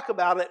often talk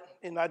about it,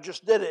 and I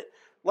just did it,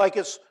 like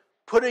it's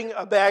putting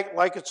a bag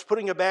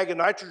of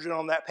nitrogen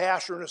on that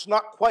pasture, and it's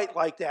not quite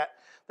like that.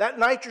 that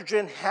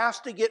nitrogen has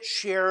to get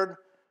shared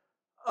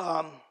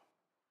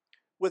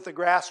with the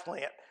grass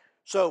plant.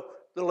 So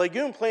the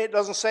legume plant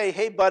doesn't say,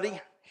 hey buddy,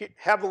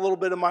 have a little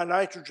bit of my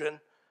nitrogen.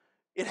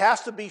 It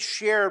has to be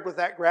shared with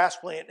that grass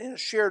plant, and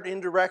it's shared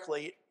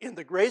indirectly. And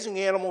the grazing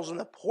animal is an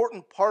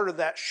important part of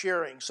that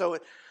sharing. So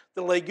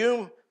the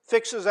legume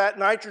fixes that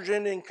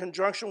nitrogen in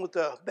conjunction with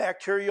the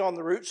bacteria on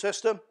the root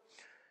system,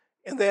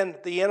 and then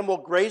the animal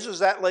grazes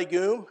that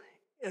legume,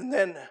 and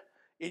then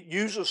it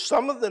uses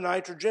some of the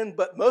nitrogen,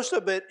 but most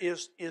of it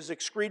is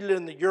excreted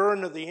in the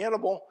urine of the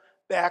animal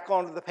back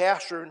onto the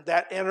pasture, and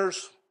that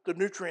enters the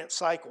nutrient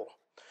cycle.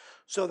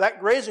 So that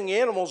grazing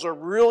animals are a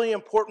really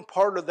important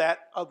part of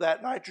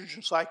that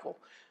nitrogen cycle.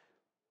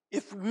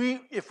 If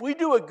we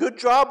do a good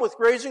job with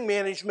grazing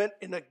management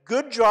and a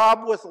good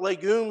job with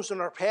legumes in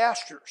our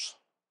pastures,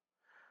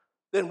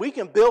 then we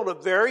can build a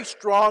very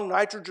strong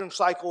nitrogen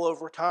cycle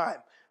over time.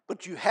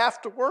 But you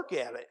have to work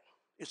at it.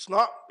 It's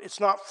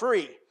not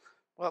free.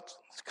 Well,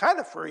 it's kind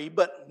of free,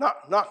 but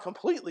not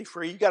completely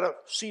free. You got to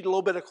seed a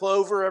little bit of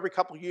clover every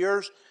couple of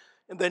years,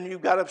 and then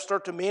you've got to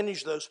start to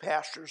manage those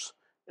pastures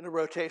in a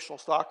rotational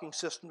stocking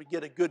system to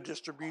get a good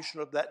distribution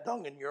of that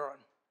dung and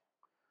urine.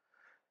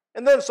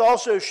 And then it's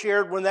also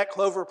shared when that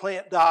clover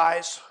plant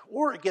dies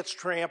or it gets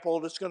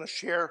trampled. It's going to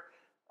share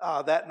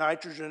that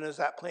nitrogen as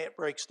that plant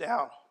breaks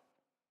down.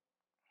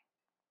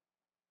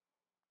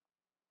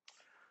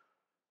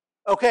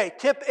 Okay,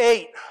 tip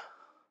 8.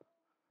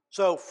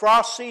 So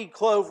frost seed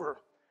clover.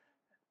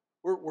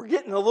 We're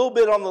getting a little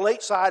bit on the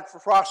late side for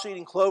frost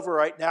seeding clover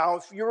right now.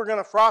 If you were going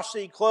to frost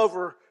seed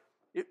clover,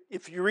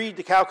 if you read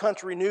the Cow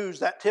Country News,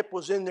 that tip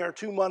was in there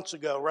 2 months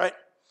ago, right?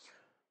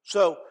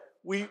 So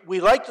we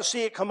like to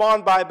see it come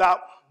on by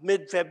about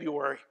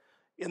mid-February.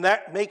 And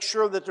that makes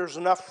sure that there's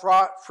enough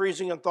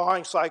freezing and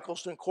thawing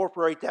cycles to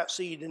incorporate that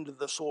seed into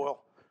the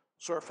soil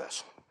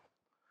surface.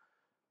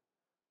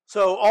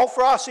 So all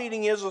frost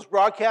seeding is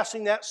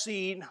broadcasting that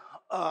seed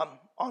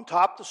on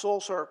top of the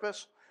soil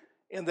surface,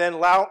 and then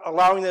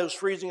allowing those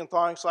freezing and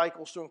thawing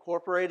cycles to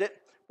incorporate it.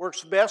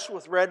 Works best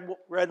with red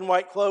and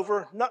white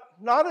clover,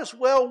 not as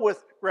well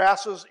with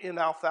grasses in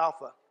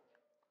alfalfa.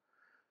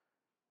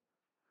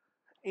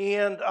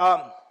 And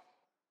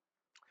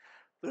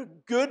the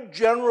good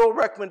general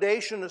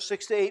recommendation is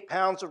 6 to 8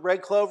 pounds of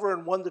red clover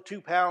and 1 to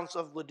 2 pounds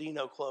of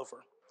ladino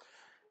clover.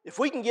 If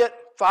we can get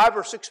 5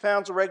 or 6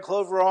 pounds of red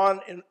clover on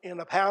in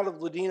a pound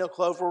of ladino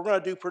clover, we're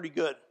going to do pretty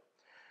good.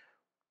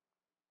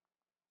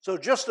 So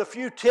just a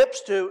few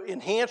tips to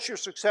enhance your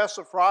success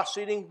of frost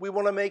seeding. We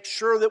want to make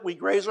sure that we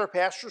graze our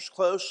pastures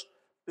close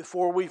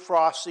before we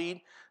frost seed.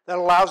 That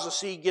allows the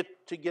seed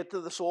to get to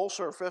the soil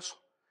surface.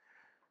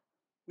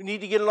 We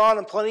need to get it on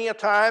in plenty of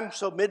time,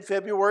 so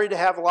mid-February, to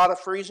have a lot of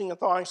freezing and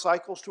thawing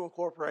cycles to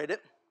incorporate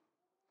it.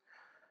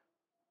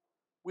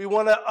 We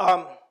want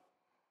to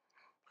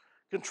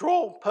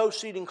control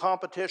post-seeding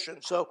competition.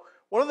 So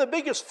one of the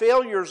biggest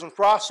failures in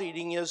frost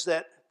seeding is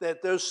that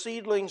those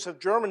seedlings have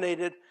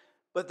germinated,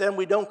 but then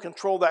we don't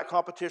control that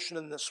competition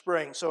in the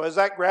spring. So as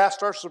that grass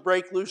starts to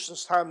break loose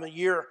this time of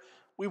year,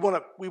 we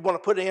want to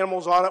put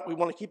animals on it. We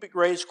want to keep it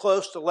grazed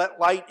close to let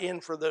light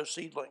in for those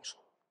seedlings.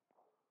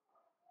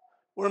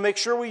 We want to make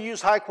sure we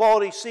use high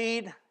quality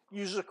seed,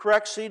 use the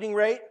correct seeding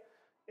rate,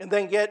 and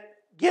then get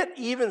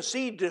even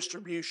seed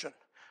distribution.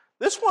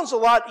 This one's a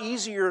lot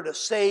easier to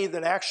say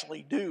than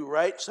actually do,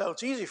 right? So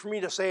it's easy for me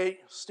to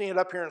stand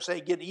up here and say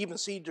get even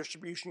seed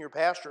distribution in your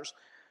pastures.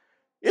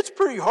 It's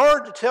pretty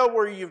hard to tell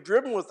where you've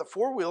driven with a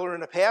four-wheeler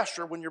in a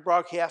pasture when you're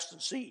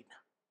broadcasting seed.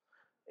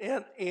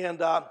 And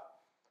to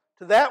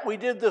that, we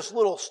did this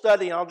little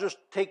study. I'll just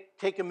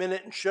take a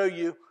minute and show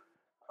you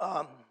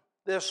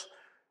this.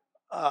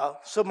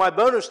 So my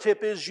bonus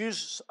tip is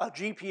use a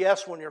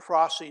GPS when you're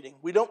frost seeding.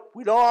 We don't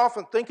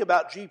often think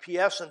about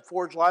GPS in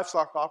forage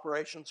livestock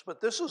operations, but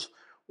this is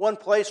one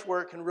place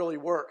where it can really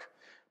work.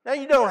 Now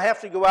you don't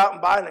have to go out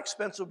and buy an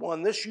expensive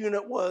one. This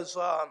unit was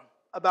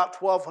about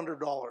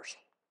 $1,200.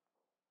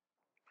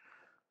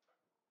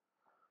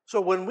 So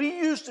when we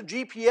used a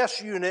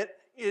GPS unit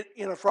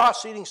in a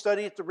frost seeding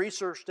study at the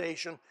research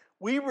station,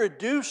 we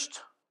reduced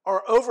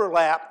our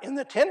overlap, and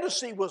the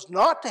tendency was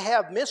not to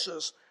have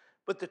misses,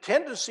 but the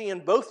tendency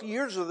in both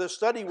years of this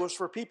study was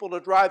for people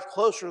to drive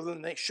closer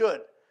than they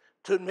should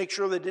to make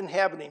sure they didn't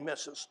have any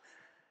misses.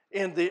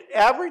 And the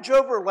average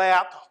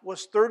overlap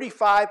was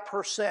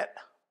 35%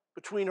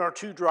 between our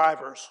two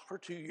drivers for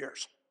 2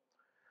 years.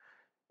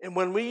 And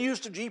when we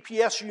used a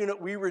GPS unit,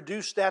 we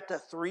reduced that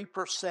to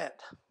 3%.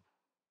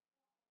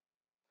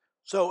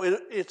 So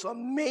it's a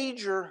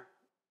major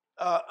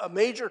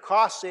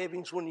cost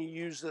savings when you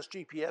use this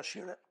GPS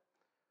unit.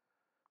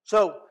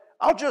 So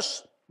I'll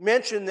just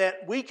mention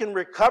that we can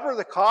recover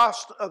the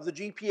cost of the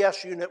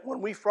GPS unit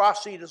when we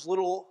frost seed as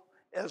little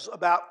as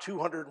about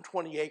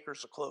 220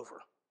 acres of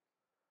clover.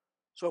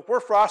 So if we're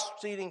frost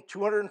seeding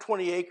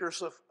 220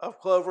 acres of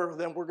clover,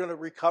 then we're going to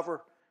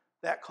recover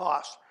that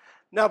cost.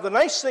 Now the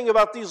nice thing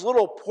about these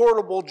little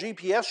portable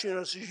GPS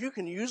units is you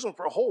can use them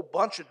for a whole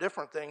bunch of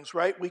different things,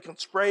 right? We can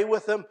spray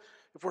with them.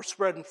 If we're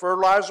spreading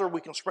fertilizer,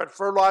 we can spread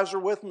fertilizer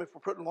with them. If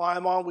we're putting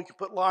lime on, we can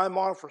put lime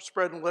on. If we're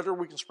spreading litter,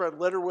 we can spread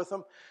litter with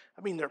them.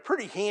 I mean, they're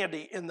pretty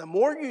handy, and the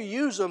more you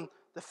use them,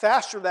 the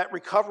faster that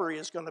recovery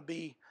is going to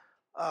be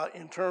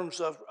in terms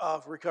of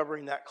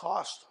recovering that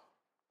cost,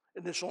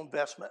 initial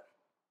investment.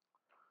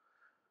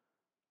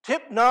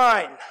 Tip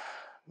 9,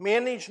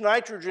 manage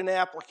nitrogen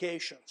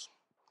applications.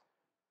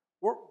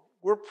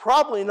 We're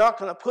probably not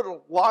going to put a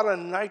lot of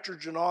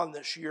nitrogen on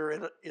this year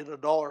at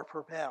 $1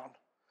 per pound.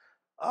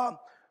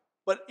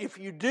 But if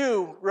you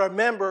do,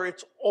 remember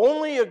it's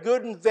only a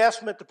good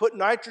investment to put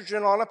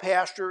nitrogen on a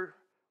pasture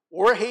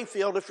or a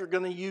hayfield if you're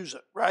going to use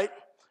it, right?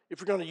 If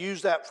you're going to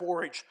use that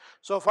forage.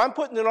 So if I'm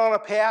putting it on a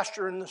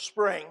pasture in the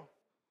spring,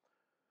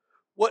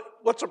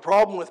 what's a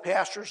problem with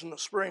pastures in the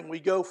spring? We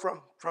go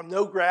from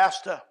no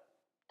grass to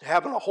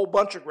having a whole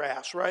bunch of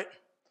grass, right?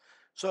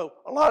 So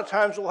a lot of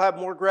times we'll have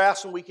more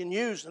grass than we can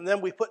use, and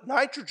then we put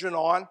nitrogen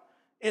on,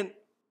 and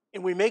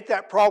we make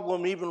that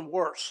problem even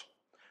worse.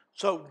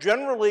 So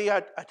generally,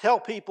 I tell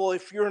people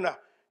if you're in a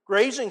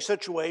grazing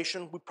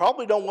situation, we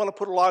probably don't want to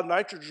put a lot of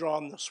nitrogen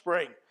on in the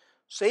spring.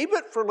 Save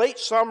it for late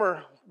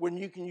summer when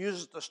you can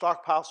use it to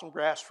stockpile some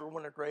grass for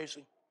winter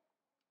grazing.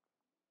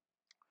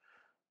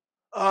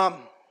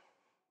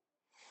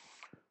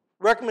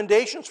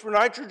 Recommendations for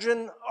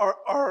nitrogen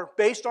are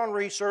based on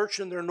research,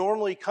 and they're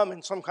normally come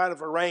in some kind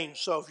of a range.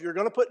 So if you're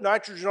going to put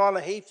nitrogen on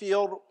a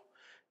hayfield,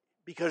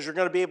 because you're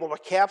going to be able to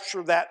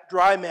capture that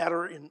dry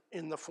matter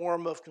in the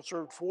form of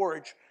conserved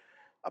forage,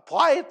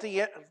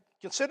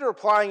 consider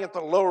applying at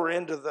the lower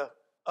end of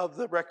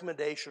the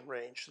recommendation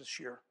range this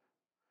year.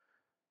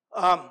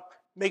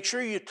 Make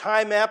sure you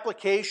time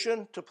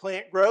application to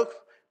plant growth.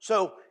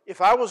 So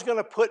if I was going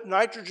to put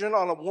nitrogen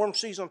on a warm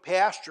season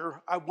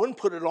pasture, I wouldn't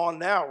put it on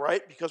now,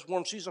 right? Because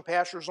warm season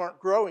pastures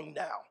aren't growing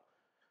now.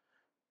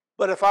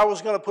 But if I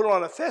was going to put it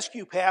on a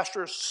fescue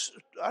pasture,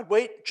 I'd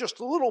wait just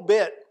a little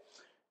bit.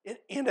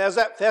 And as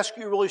that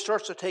fescue really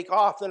starts to take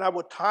off, then I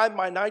would time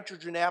my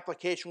nitrogen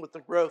application with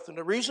the growth. And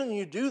the reason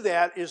you do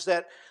that is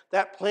that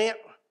plant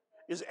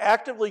is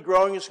actively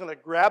growing. It's going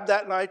to grab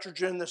that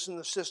nitrogen that's in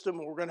the system,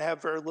 and we're going to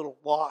have very little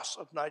loss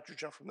of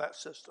nitrogen from that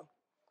system.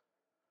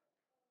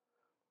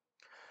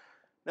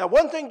 Now,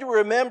 one thing to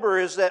remember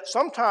is that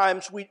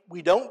sometimes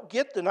we don't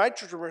get the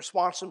nitrogen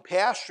response in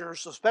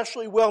pastures,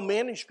 especially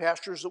well-managed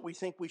pastures, that we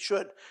think we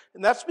should.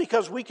 And that's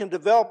because we can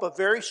develop a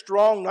very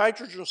strong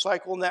nitrogen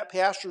cycle in that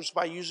pastures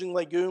by using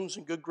legumes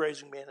and good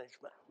grazing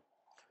management.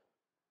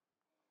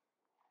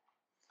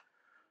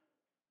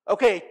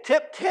 Okay,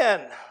 tip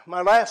 10,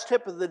 my last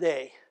tip of the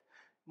day.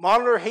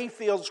 Monitor hay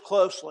fields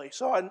closely.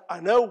 So I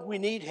know we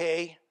need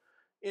hay,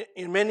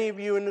 and many of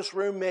you in this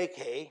room make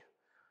hay.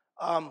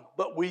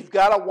 But we've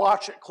got to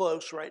watch it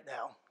close right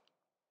now.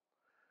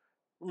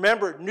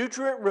 Remember,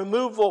 nutrient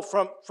removal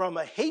from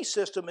a hay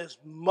system is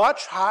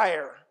much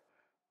higher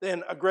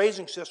than a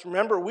grazing system.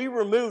 Remember, we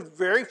removed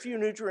very few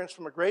nutrients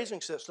from a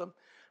grazing system,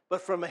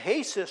 but from a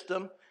hay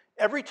system,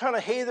 every ton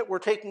of hay that we're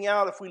taking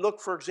out, if we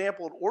look, for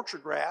example, at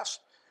orchard grass,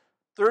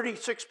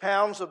 36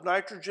 pounds of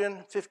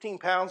nitrogen, 15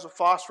 pounds of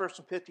phosphorus,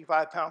 and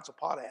 55 pounds of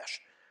potash.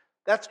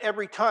 That's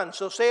every ton.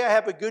 So say I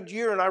have a good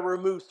year and I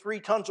remove 3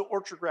 tons of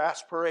orchard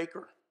grass per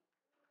acre.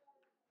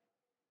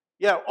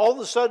 Yeah, all of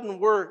a sudden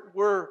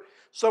we're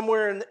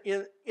somewhere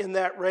in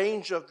that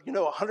range of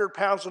 100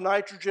 pounds of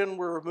nitrogen.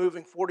 We're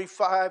removing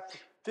 45,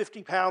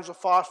 50 pounds of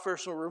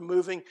phosphorus, and we're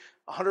removing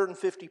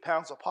 150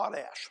 pounds of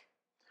potash.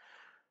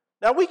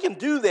 Now we can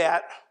do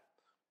that.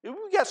 We've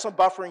got some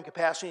buffering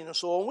capacity in the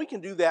soil, and we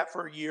can do that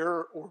for a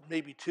year or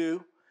maybe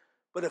 2.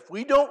 But if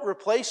we don't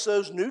replace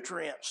those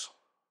nutrients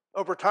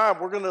over time,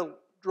 we're going to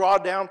draw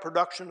down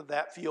production of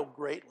that field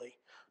greatly.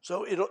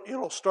 So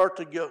it'll start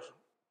to give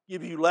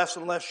you less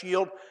and less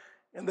yield.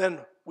 And then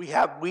we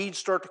have weeds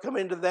start to come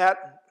into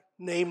that,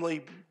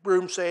 namely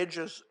broom sage,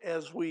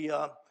 as we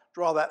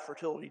draw that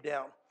fertility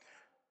down.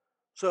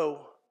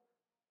 So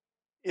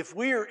if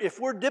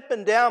we're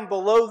dipping down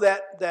below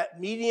that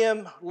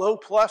medium low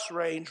plus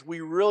range,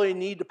 we really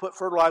need to put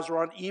fertilizer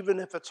on, even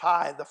if it's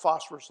high, the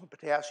phosphorus and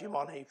potassium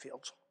on hay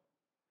fields.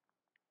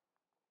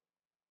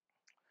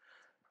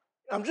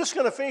 I'm just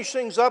going to finish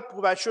things up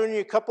by showing you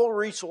a couple of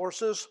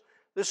resources.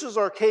 This is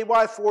our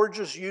KY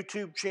Forages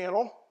YouTube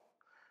channel.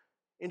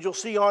 And you'll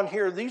see on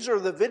here, these are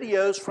the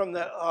videos from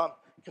the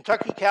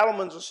Kentucky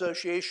Cattlemen's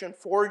Association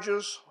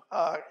forages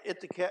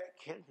at the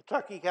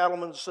Kentucky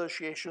Cattlemen's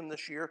Association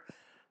this year.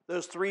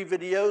 Those 3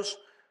 videos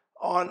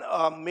on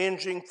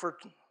managing for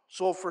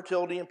soil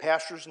fertility in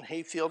pastures and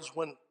hay fields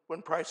when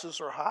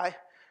prices are high.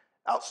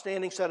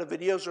 Outstanding set of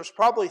videos. There's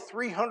probably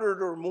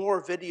 300 or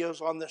more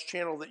videos on this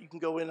channel that you can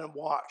go in and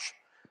watch.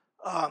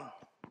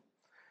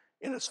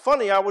 And it's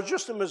funny, I was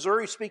just in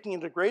Missouri speaking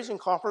at a grazing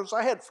conference.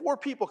 I had 4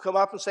 people come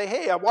up and say,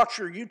 "Hey, I watch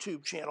your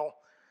YouTube channel."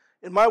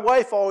 And my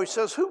wife always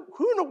says, who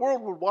in the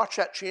world would watch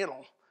that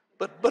channel?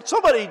 But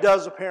somebody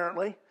does,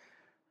 apparently.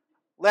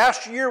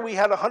 Last year, we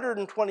had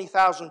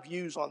 120,000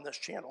 views on this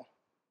channel.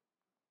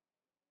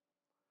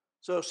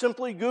 So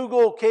simply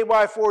Google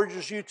KY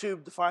Forages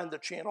YouTube to find the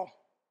channel.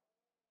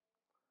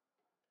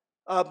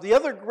 The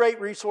other great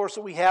resource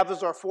that we have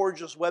is our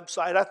Forages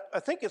website. I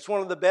think it's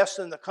one of the best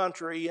in the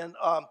country, and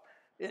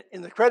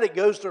the credit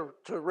goes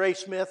to Ray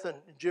Smith and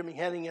Jimmy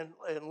Henning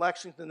in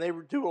Lexington. They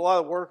do a lot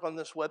of work on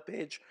this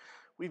webpage.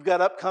 We've got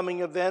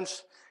upcoming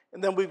events,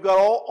 and then we've got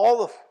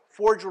all the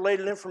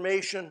forage-related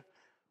information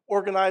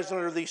organized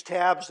under these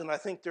tabs, and I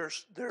think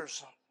there's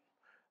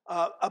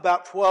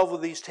about 12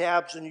 of these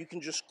tabs, and you can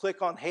just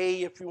click on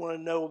hay if you want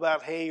to know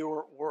about hay,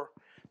 or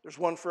there's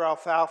one for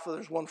alfalfa,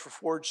 there's one for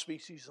forage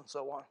species, and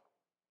so on.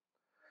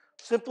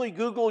 Simply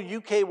Google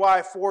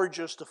UKY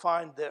forages to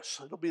find this.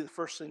 It'll be the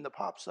first thing that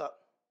pops up.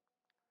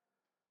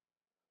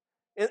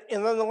 And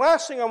then the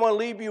last thing I want to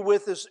leave you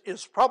with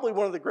is probably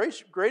one of the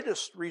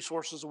greatest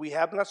resources we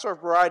have, and that's our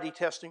variety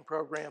testing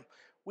program.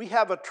 We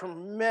have a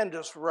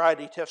tremendous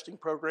variety testing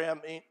program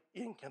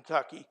in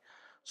Kentucky.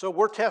 So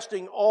we're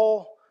testing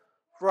all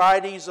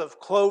varieties of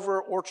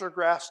clover, orchard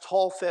grass,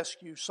 tall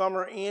fescue,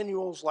 summer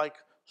annuals like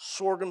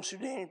sorghum,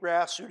 Sudan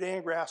grass,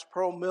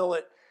 pearl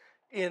millet.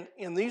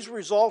 And these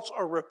results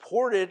are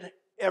reported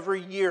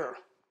every year.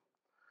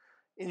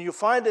 And you'll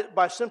find it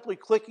by simply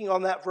clicking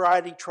on that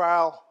variety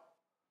trial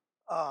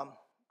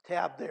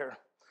tab there.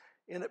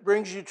 And it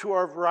brings you to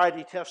our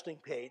variety testing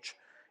page.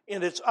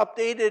 And it's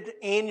updated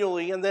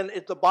annually, and then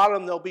at the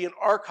bottom there'll be an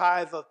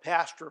archive of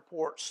past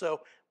reports.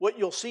 So what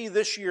you'll see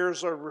this year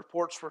is our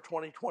reports for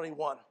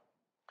 2021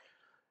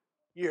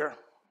 year.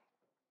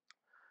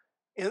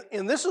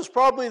 And this is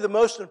probably the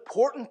most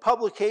important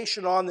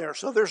publication on there.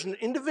 So there's an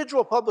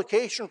individual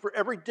publication for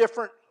every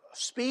different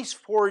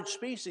forage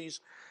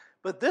species,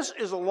 but this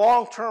is a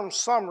long-term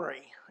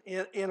summary.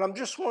 And I'm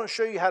just want to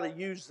show you how to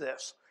use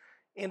this.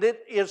 And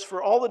it is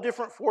for all the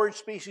different forage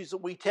species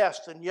that we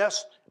test. And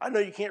yes, I know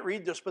you can't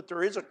read this, but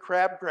there is a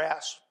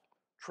crabgrass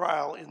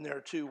trial in there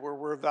too, where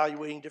we're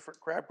evaluating different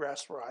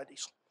crabgrass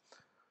varieties.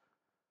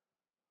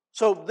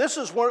 So this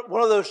is one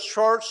of those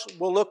charts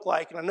will look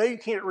like, and I know you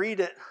can't read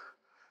it,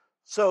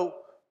 so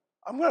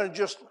I'm going to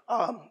just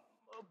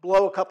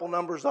blow a couple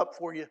numbers up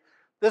for you.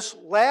 So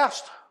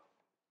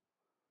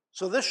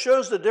this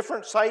shows the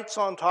different sites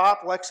on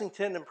top,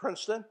 Lexington and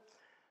Princeton,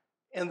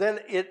 and then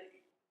it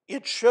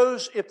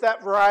shows if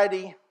that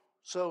variety,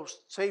 so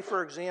say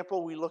for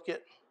example, we look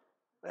at,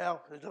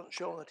 well, it doesn't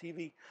show on the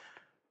TV.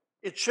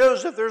 It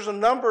shows if there's a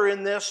number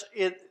in this,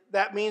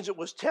 that means it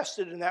was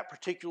tested in that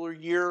particular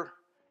year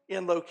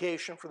in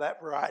location for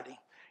that variety.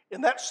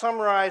 And that's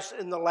summarized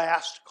in the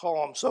last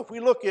column. So if we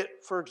look at,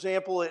 for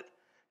example, at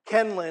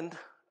Kenland,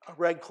 a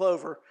red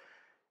clover,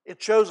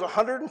 it shows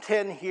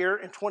 110 here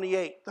and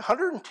 28. The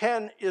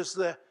 110 is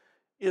the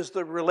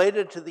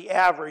related to the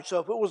average.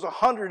 So if it was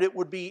 100, it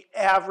would be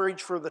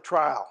average for the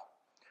trial.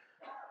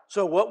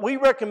 So what we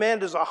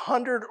recommend is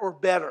 100 or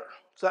better.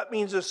 So that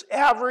means it's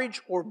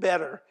average or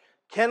better.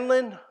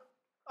 Kenland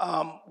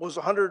was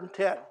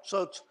 110,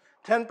 so it's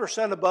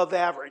 10% above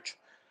average.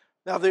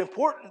 Now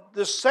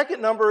this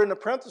second number in the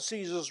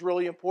parentheses is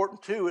really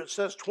important too. It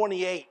says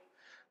 28.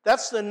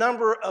 That's the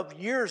number of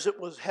years it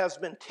has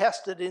been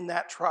tested in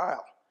that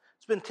trial.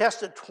 It's been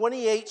tested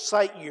 28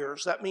 site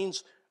years. That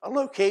means a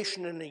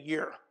location in a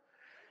year.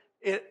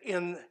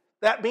 And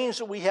that means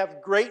that we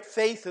have great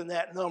faith in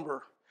that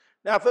number.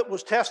 Now, if it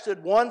was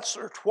tested once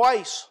or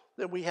twice,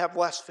 then we have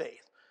less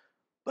faith.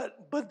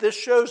 But this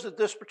shows that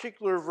this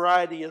particular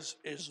variety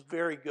is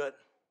very good.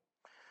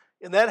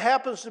 And that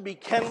happens to be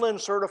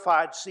Kenland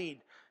certified seed.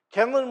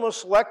 Kenland was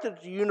selected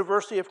at the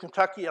University of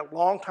Kentucky a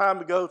long time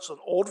ago. It's an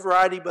old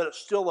variety, but it's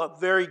still a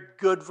very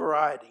good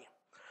variety.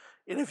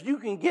 And if you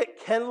can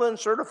get Kenland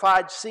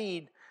certified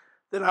seed,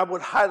 then I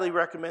would highly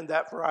recommend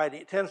that variety.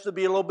 It tends to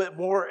be a little bit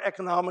more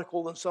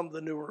economical than some of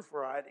the newer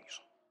varieties.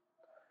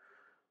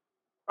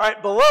 All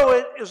right, below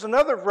it is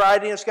another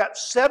variety, and it's got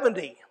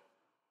 70.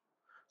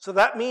 So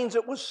that means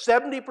it was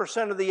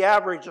 70% of the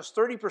average. It's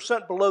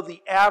 30% below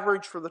the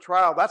average for the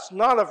trial. That's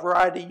not a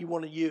variety you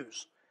want to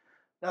use.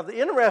 Now, the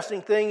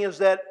interesting thing is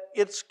that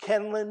it's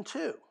Kenland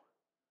too,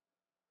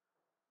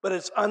 but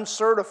it's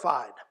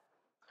uncertified.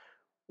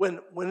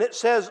 When it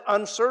says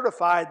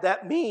uncertified,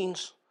 that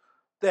means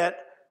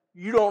that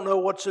you don't know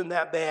what's in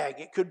that bag.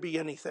 It could be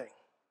anything.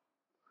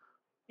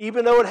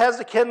 Even though it has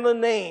the Kenland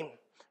name,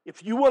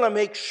 if you want to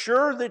make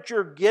sure that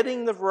you're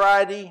getting the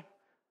variety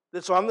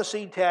that's on the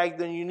seed tag,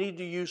 then you need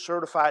to use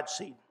certified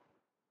seed.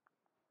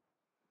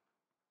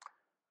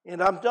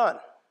 And I'm done.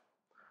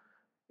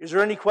 Is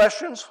there any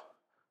questions?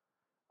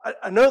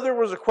 I know there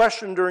was a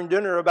question during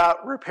dinner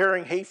about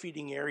repairing hay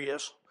feeding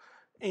areas.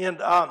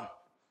 And I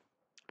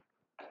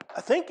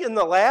think in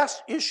the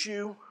last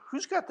issue,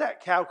 who's got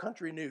that Cow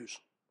Country News?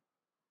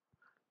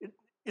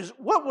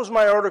 What was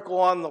my article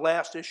on the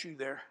last issue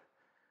there?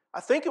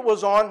 I think it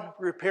was on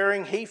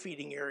repairing hay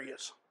feeding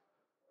areas.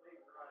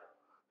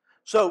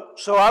 So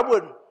I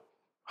would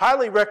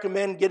highly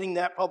recommend getting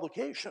that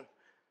publication.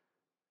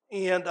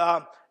 And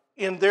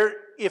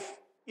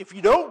if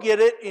you don't get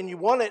it and you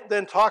want it,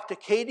 then talk to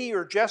Katie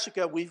or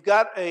Jessica. We've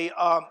got a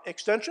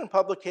extension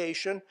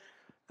publication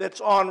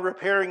that's on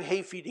repairing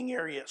hay feeding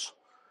areas.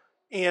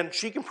 And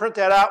she can print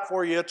that out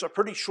for you. It's a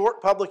pretty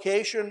short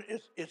publication.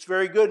 It's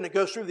very good, and it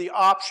goes through the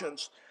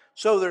options.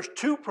 So there's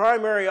two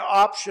primary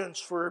options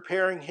for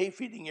repairing hay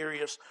feeding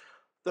areas.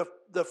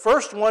 The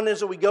first one is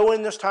that we go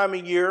in this time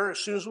of year, as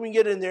soon as we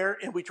get in there,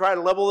 and we try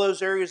to level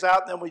those areas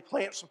out, and then we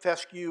plant some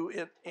fescue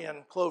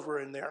and clover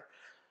in there.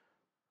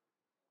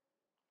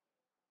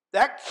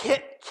 That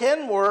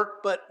can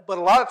work, but a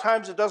lot of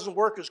times it doesn't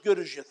work as good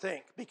as you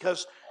think,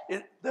 because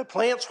the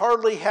plants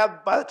hardly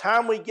have, by the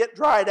time we get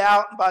dried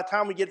out, and by the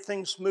time we get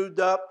things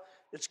smoothed up,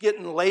 it's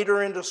getting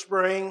later into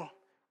spring,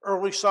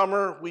 early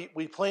summer.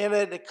 We plant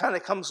it, it kind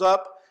of comes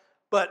up,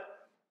 but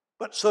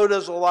so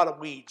does a lot of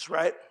weeds,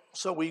 right?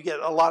 So we get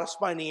a lot of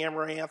spiny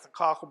amaranth and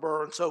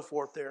cocklebur and so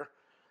forth there.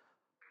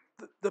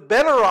 The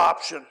better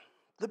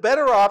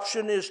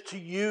option is to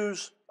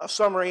use a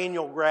summer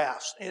annual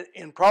grass,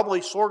 and probably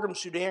sorghum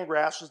Sudan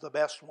grass is the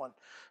best one.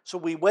 So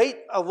we wait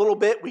a little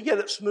bit, we get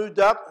it smoothed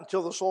up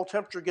until the soil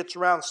temperature gets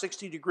around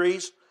 60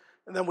 degrees,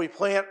 and then we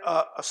plant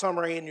a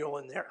summer annual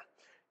in there.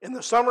 And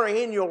the summer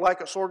annual, like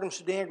a sorghum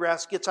Sudan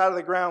grass, gets out of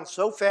the ground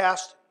so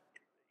fast,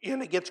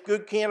 and it gets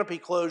good canopy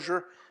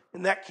closure,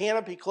 and that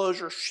canopy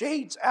closure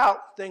shades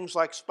out things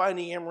like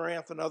spiny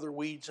amaranth and other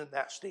weeds in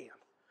that stand.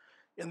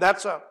 And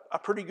that's a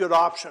pretty good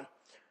option.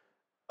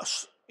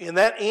 And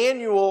that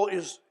annual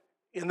is,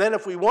 and then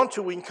if we want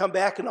to, we can come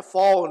back in the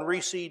fall and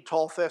reseed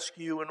tall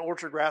fescue and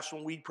orchard grass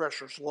when weed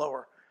pressure is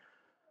lower.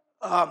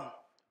 A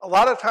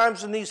lot of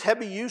times in these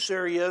heavy use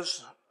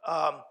areas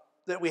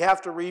that we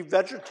have to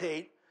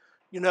revegetate,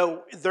 you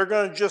know, they're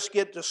going to just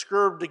get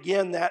disturbed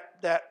again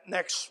that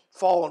next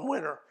fall and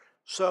winter.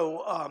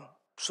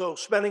 So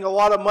spending a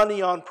lot of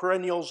money on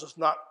perennials is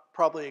not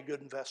probably a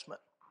good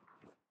investment.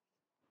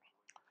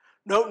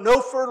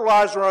 No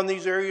fertilizer on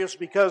these areas,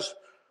 because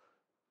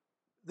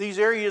these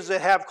areas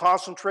that have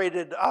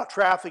concentrated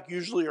traffic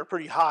usually are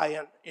pretty high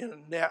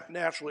in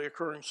naturally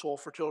occurring soil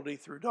fertility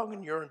through dung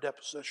and urine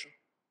deposition.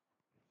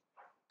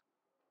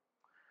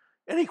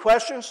 Any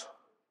questions?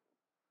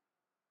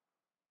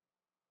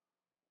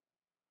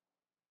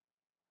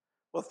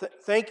 Well,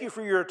 thank you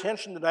for your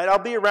attention tonight. I'll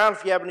be around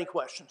if you have any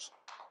questions.